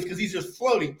he plays because he's just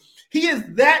floating. He is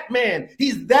that man.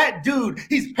 He's that dude.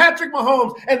 He's Patrick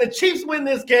Mahomes, and the Chiefs win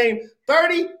this game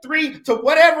 33 to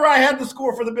whatever I had to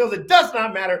score for the Bills. It does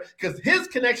not matter because his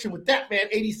connection with that man,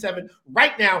 87,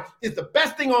 right now is the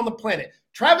best thing on the planet.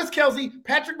 Travis Kelce,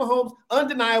 Patrick Mahomes,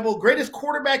 undeniable, greatest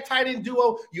quarterback tight end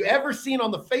duo you ever seen on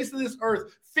the face of this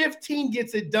earth. 15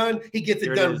 gets it done. He gets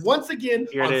it done once again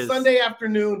on Sunday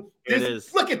afternoon.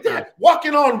 Look at that.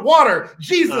 Walking on water,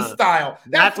 Jesus style.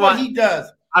 That's what he does.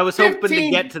 I was hoping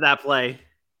to get to that play.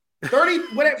 30,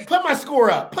 put my score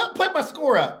up. Put my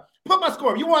score up. Put my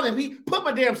score up. You want to put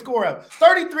my damn score up.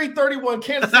 33-31,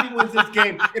 Kansas City wins this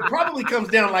game. It probably comes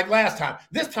down like last time.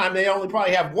 This time they only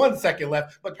probably have 1 second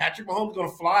left, but Patrick Mahomes is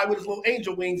going to fly with his little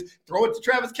angel wings, throw it to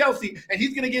Travis Kelce, and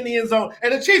he's going to get in the end zone,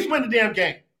 and the Chiefs win the damn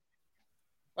game.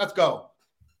 Let's go.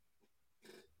 I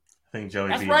think Joey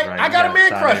That's right. I got a man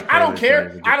crush. I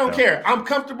don't care. I'm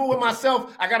comfortable with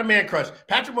myself. I got a man crush.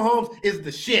 Patrick Mahomes is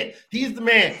the shit. He's the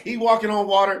man. He's walking on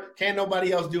water. Can't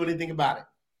nobody else do anything about it.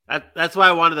 That's why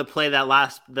I wanted to play that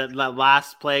last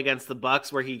play against the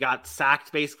Bucs where he got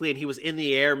sacked basically, and he was in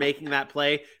the air making that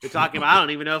play. You're talking about. I don't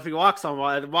even know if he walks on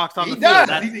the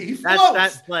field. He floats.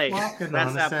 That's that play.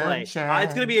 That's that play. It's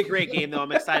going to be a great game though.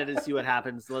 I'm excited to see what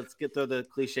happens. Let's get through the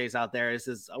cliches out there.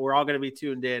 We're all going to be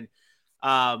tuned in.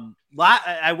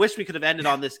 I wish we could have ended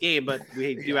on this game, but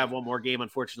we do have one more game,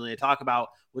 unfortunately, to talk about,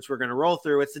 which we're going to roll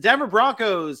through. It's the Denver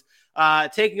Broncos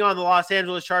taking on the Los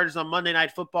Angeles Chargers on Monday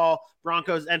Night Football.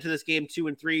 Broncos enter this game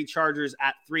 2-3, Chargers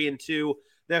at 3-2.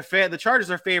 The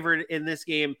Chargers are favored in this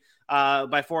game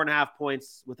by 4.5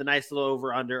 points with a nice little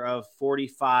over-under of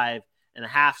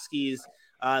 45.5 skis.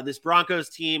 This Broncos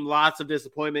team, lots of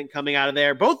disappointment coming out of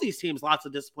there. Both these teams, lots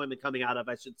of disappointment coming out of,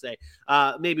 I should say.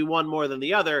 Maybe one more than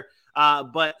the other.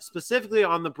 But specifically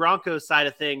on the Broncos side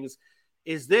of things,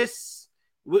 is this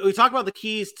 – we talk about the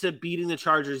keys to beating the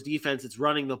Chargers defense. It's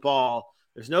running the ball.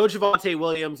 There's no Javonte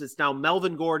Williams. It's now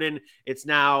Melvin Gordon. It's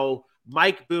now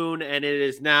Mike Boone, and it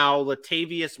is now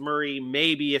Latavius Murray,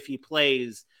 maybe if he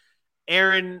plays.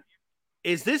 Aaron,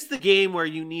 is this the game where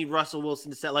you need Russell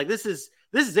Wilson to set – like this is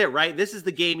it, right? This is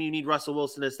the game you need Russell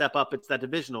Wilson to step up. It's that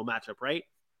divisional matchup, right?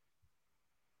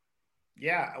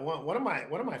 Yeah, one of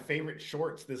my favorite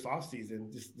shorts this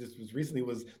offseason, this was recently,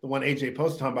 was the one AJ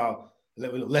posted talking about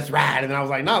let's ride, and I was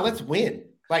like, no, let's win.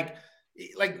 Like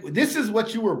this is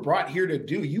what you were brought here to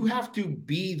do. You have to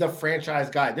be the franchise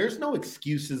guy. There's no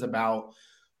excuses about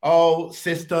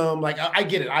system. Like I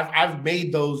get it. I've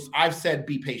made those. I've said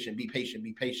be patient.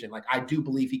 Like I do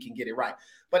believe he can get it right.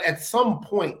 But at some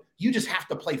point, you just have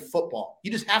to play football.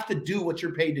 You just have to do what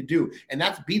you're paid to do. And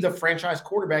that's be the franchise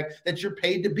quarterback that you're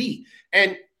paid to be.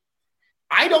 And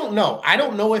I don't know. I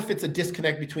don't know if it's a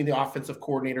disconnect between the offensive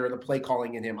coordinator and the play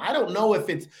calling in him. I don't know if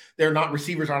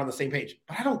receivers aren't on the same page.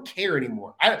 But I don't care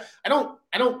anymore. I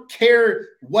don't care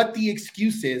what the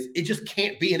excuse is. It just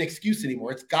can't be an excuse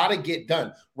anymore. It's got to get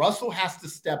done. Russell has to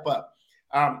step up.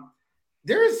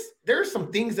 There's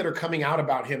some things that are coming out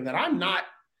about him that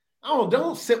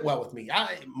don't sit well with me.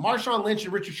 Marshawn Lynch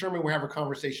and Richard Sherman were having a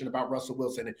conversation about Russell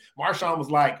Wilson, and Marshawn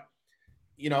was like,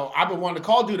 I've been wanting to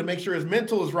call dude to make sure his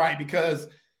mental is right because,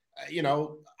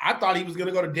 I thought he was going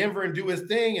to go to Denver and do his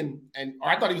thing, or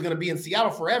I thought he was going to be in Seattle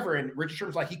forever. And Richard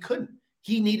Sherman's like, he couldn't.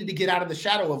 He needed to get out of the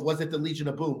shadow of, was it the Legion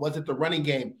of Boom? Was it the running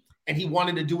game? And he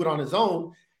wanted to do it on his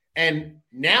own. And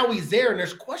now he's there, and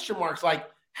there's question marks like,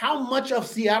 how much of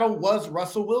Seattle was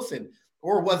Russell Wilson?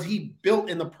 Or was he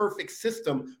built in the perfect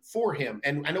system for him?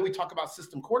 And I know we talk about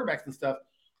system quarterbacks and stuff,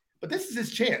 but this is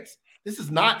his chance. This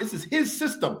is his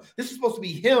system. This is supposed to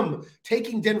be him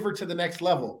taking Denver to the next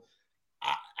level.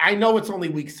 I know it's only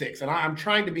week 6, and I'm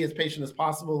trying to be as patient as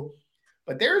possible,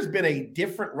 but there's been a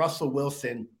different Russell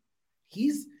Wilson. I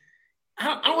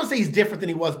don't want to say he's different than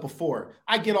he was before.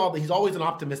 I get all that. He's always an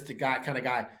optimistic kind of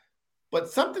guy. But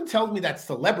something tells me that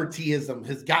celebrityism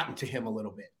has gotten to him a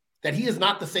little bit, that he is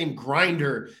not the same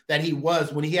grinder that he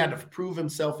was when he had to prove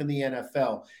himself in the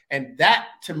NFL. And that,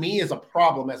 to me, is a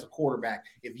problem as a quarterback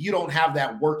if you don't have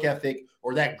that work ethic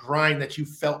or that grind that you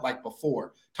felt like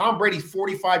before. Tom Brady's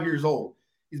 45 years old.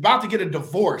 He's about to get a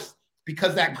divorce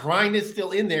because that grind is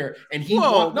still in there. And he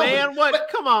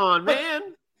Come on, man.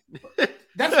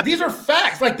 These are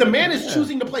facts. Like, the man is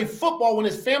choosing to play football when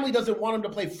his family doesn't want him to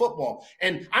play football.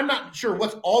 And I'm not sure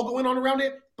what's all going on around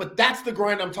it, but that's the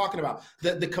grind I'm talking about.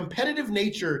 The competitive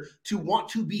nature to want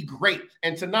to be great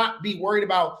and to not be worried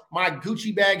about my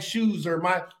Gucci bag shoes or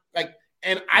my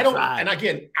and I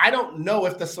don't know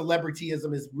if the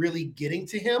celebrityism is really getting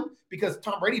to him, because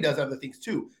Tom Brady does other things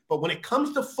too. But when it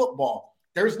comes to football,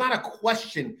 there's not a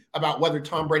question about whether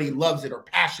Tom Brady loves it or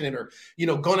passionate or,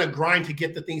 going to grind to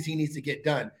get the things he needs to get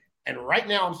done. And right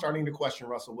now I'm starting to question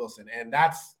Russell Wilson. And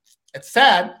it's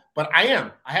sad, but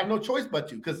I have no choice but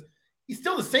to, because he's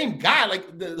still the same guy.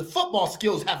 Like, the football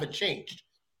skills haven't changed,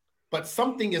 but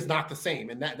something is not the same.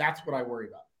 And that's what I worry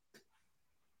about.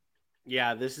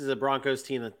 Yeah, this is a Broncos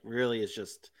team that really is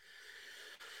just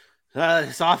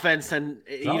this offense, and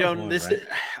I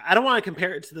don't want to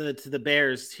compare it to the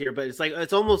Bears here, but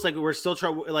it's almost like we're still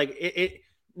trying. Like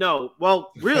no,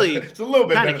 well, really, it's a little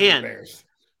bit better than the Bears.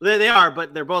 They are,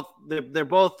 but they're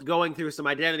both going through some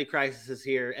identity crises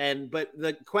here. But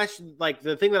the question, like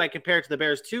the thing that I compare it to the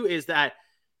Bears too, is that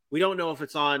we don't know if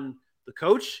it's on the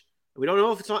coach. We don't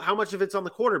know if it's on how much of it's on the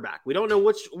quarterback. We don't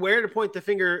know where to point the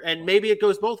finger, and maybe it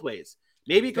goes both ways.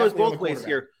 Maybe it goes both ways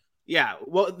here. Yeah.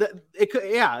 Well,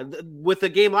 with the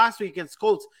game last week against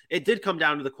Colts, it did come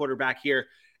down to the quarterback here,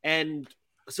 and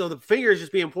so the finger is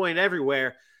just being pointed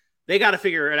everywhere. They got to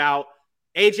figure it out.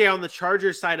 AJ, on the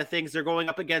Chargers side of things, they're going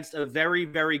up against a very,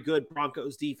 very good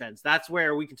Broncos defense. That's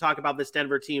where we can talk about this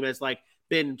Denver team as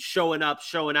been showing out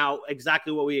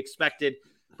exactly what we expected.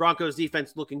 Broncos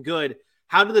defense looking good.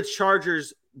 How do the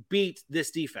Chargers beat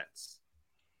this defense?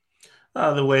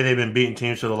 The way they've been beating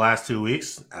teams for the last 2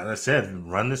 weeks, as I said,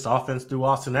 run this offense through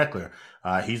Austin Eckler.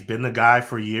 He's been the guy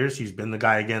for years. He's been the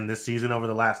guy again this season over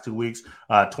the last 2 weeks.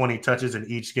 20 touches in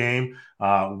each game,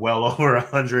 well over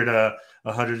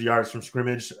 100 yards from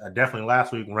scrimmage. Definitely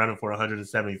last week running for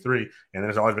 173. And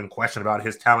there's always been question about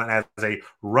his talent as a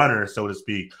runner, so to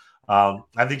speak.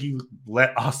 I think you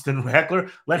let Austin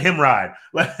Eckler, let him ride.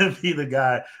 Let him be the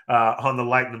guy on the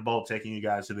lightning bolt taking you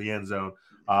guys to the end zone.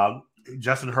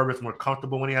 Justin Herbert's more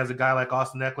comfortable when he has a guy like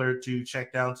Austin Eckler to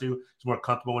check down to. He's more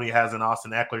comfortable when he has an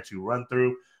Austin Eckler to run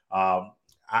through. I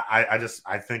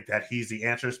think that he's the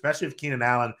answer, especially if Keenan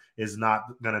Allen is not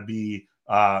going to be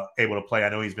able to play. I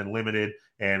know he's been limited,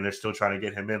 and they're still trying to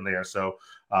get him in there. So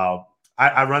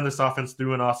I run this offense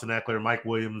through an Austin Eckler. Mike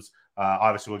Williams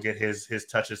obviously will get his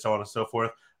touches, so on and so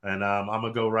forth. And I'm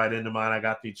going to go right into mine. I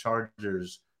got the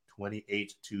Chargers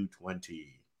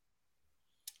 28-20.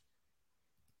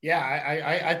 Yeah,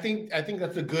 I think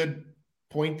that's a good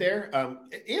point there.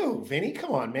 Ew, Vinny,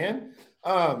 come on, man.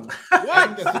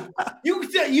 What?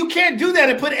 You can't do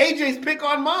that and put AJ's pick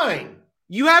on mine.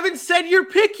 You haven't said your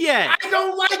pick yet. I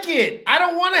don't like it. I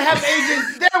don't want to have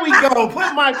AJ's. There we go.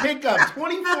 Put my pick up.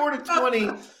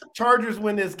 24-20. Chargers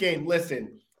win this game.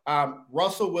 Listen,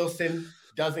 Russell Wilson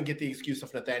doesn't get the excuse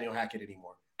of Nathaniel Hackett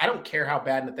anymore. I don't care how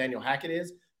bad Nathaniel Hackett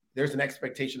is. There's an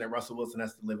expectation that Russell Wilson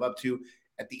has to live up to.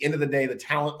 At the end of the day, the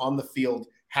talent on the field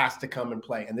has to come and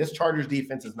play. And this Chargers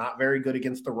defense is not very good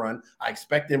against the run. I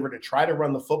expect Denver to try to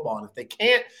run the football. And if they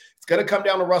can't, it's going to come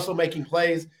down to Russell making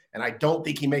plays. And I don't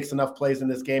think he makes enough plays in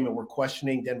this game. And we're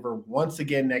questioning Denver once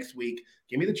again next week.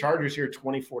 Give me the Chargers here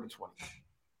 24-20.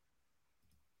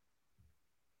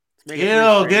 Ew,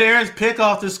 get Aaron's pick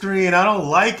off the screen. I don't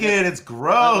like it. It's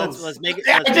gross. Let's make it.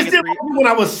 I just did it when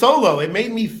I was solo. It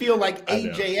made me feel like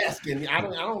AJ-esque. And I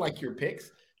don't like your picks.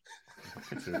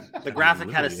 The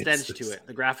graphic had a stench to it.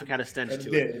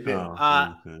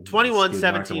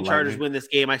 21-17 Chargers win this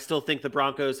game. I still think the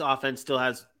Broncos offense still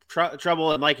has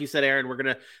trouble. And like you said,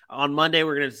 Aaron, on Monday,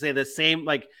 we're going to say the same,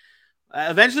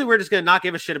 eventually we're just going to not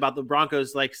give a shit about the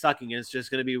Broncos sucking. It's just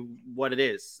going to be what it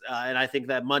is. And I think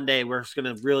that Monday we're just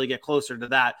going to really get closer to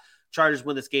that. Chargers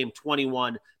win this game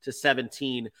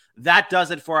 21-17. That does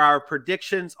it for our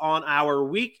predictions on our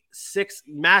week 6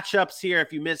 matchups here.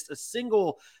 If you missed a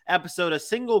single episode, a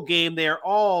single game, they are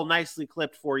all nicely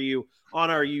clipped for you on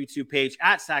our YouTube page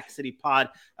at Sac City Pod.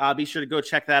 Be sure to go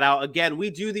check that out. Again, we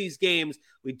do these games.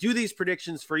 We do these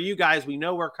predictions for you guys. We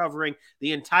know we're covering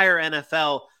the entire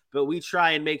NFL, but we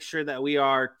try and make sure that we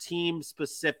are team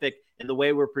specific and the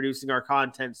way we're producing our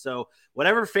content. So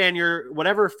whatever team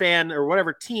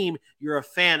you're a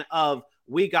fan of,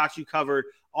 we got you covered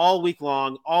all week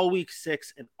long, all week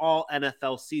 6, and all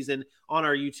NFL season on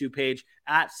our YouTube page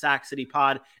at Sac City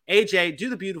Pod. AJ, do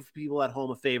the beautiful people at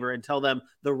home a favor and tell them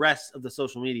the rest of the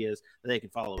social medias that they can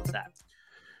follow us at.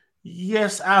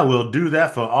 Yes, I will do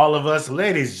that for all of us.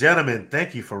 Ladies, gentlemen,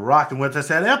 thank you for rocking with us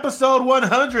at episode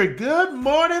 100. Good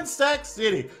morning, Sac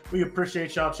City. We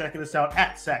appreciate y'all checking us out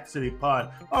at Sac City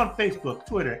Pod on Facebook,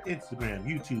 Twitter, Instagram,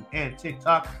 YouTube, and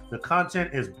TikTok. The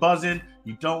content is buzzing.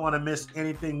 You don't want to miss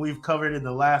anything we've covered in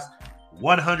the last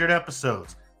 100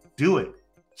 episodes. Do it.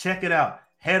 Check it out.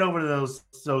 Head over to those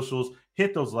socials.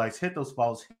 Hit those likes. Hit those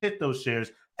follows. Hit those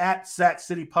shares. At Sac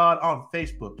City Pod on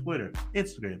Facebook, Twitter,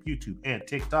 Instagram, YouTube, and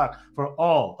TikTok for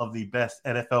all of the best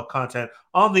NFL content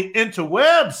on the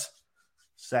interwebs.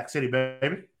 Sac City,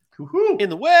 baby. Woo-hoo. In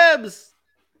the webs.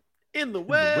 We'll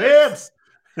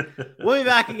be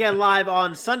back again live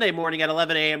on Sunday morning at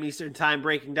 11 a.m. Eastern time,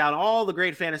 breaking down all the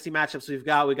great fantasy matchups we've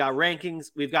got. We got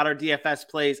rankings, we've got our DFS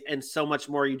plays, and so much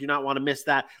more. You do not want to miss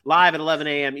that live at 11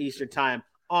 a.m. Eastern time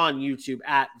on YouTube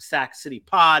at Sac City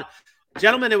Pod.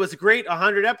 Gentlemen, it was a great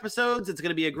 100 episodes. It's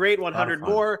going to be a great 100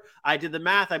 more. I did the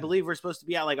math. I believe we're supposed to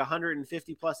be at like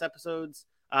 150 plus episodes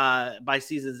by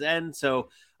season's end. So,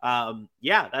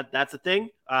 that's a thing.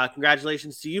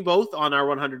 Congratulations to you both on our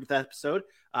 100th episode.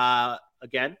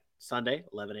 Again, Sunday,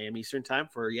 11 a.m. Eastern time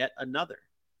for yet another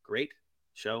great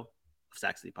show of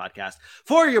Sac City Podcast.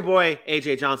 For your boy,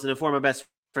 AJ Johnson, and for my best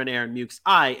friend, Aaron Mukes,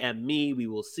 I am me. We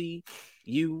will see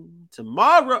you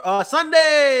tomorrow,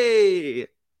 Sunday.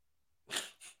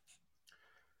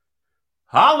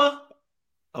 Holla.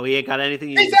 Oh, he ain't got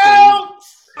anything. Peace out.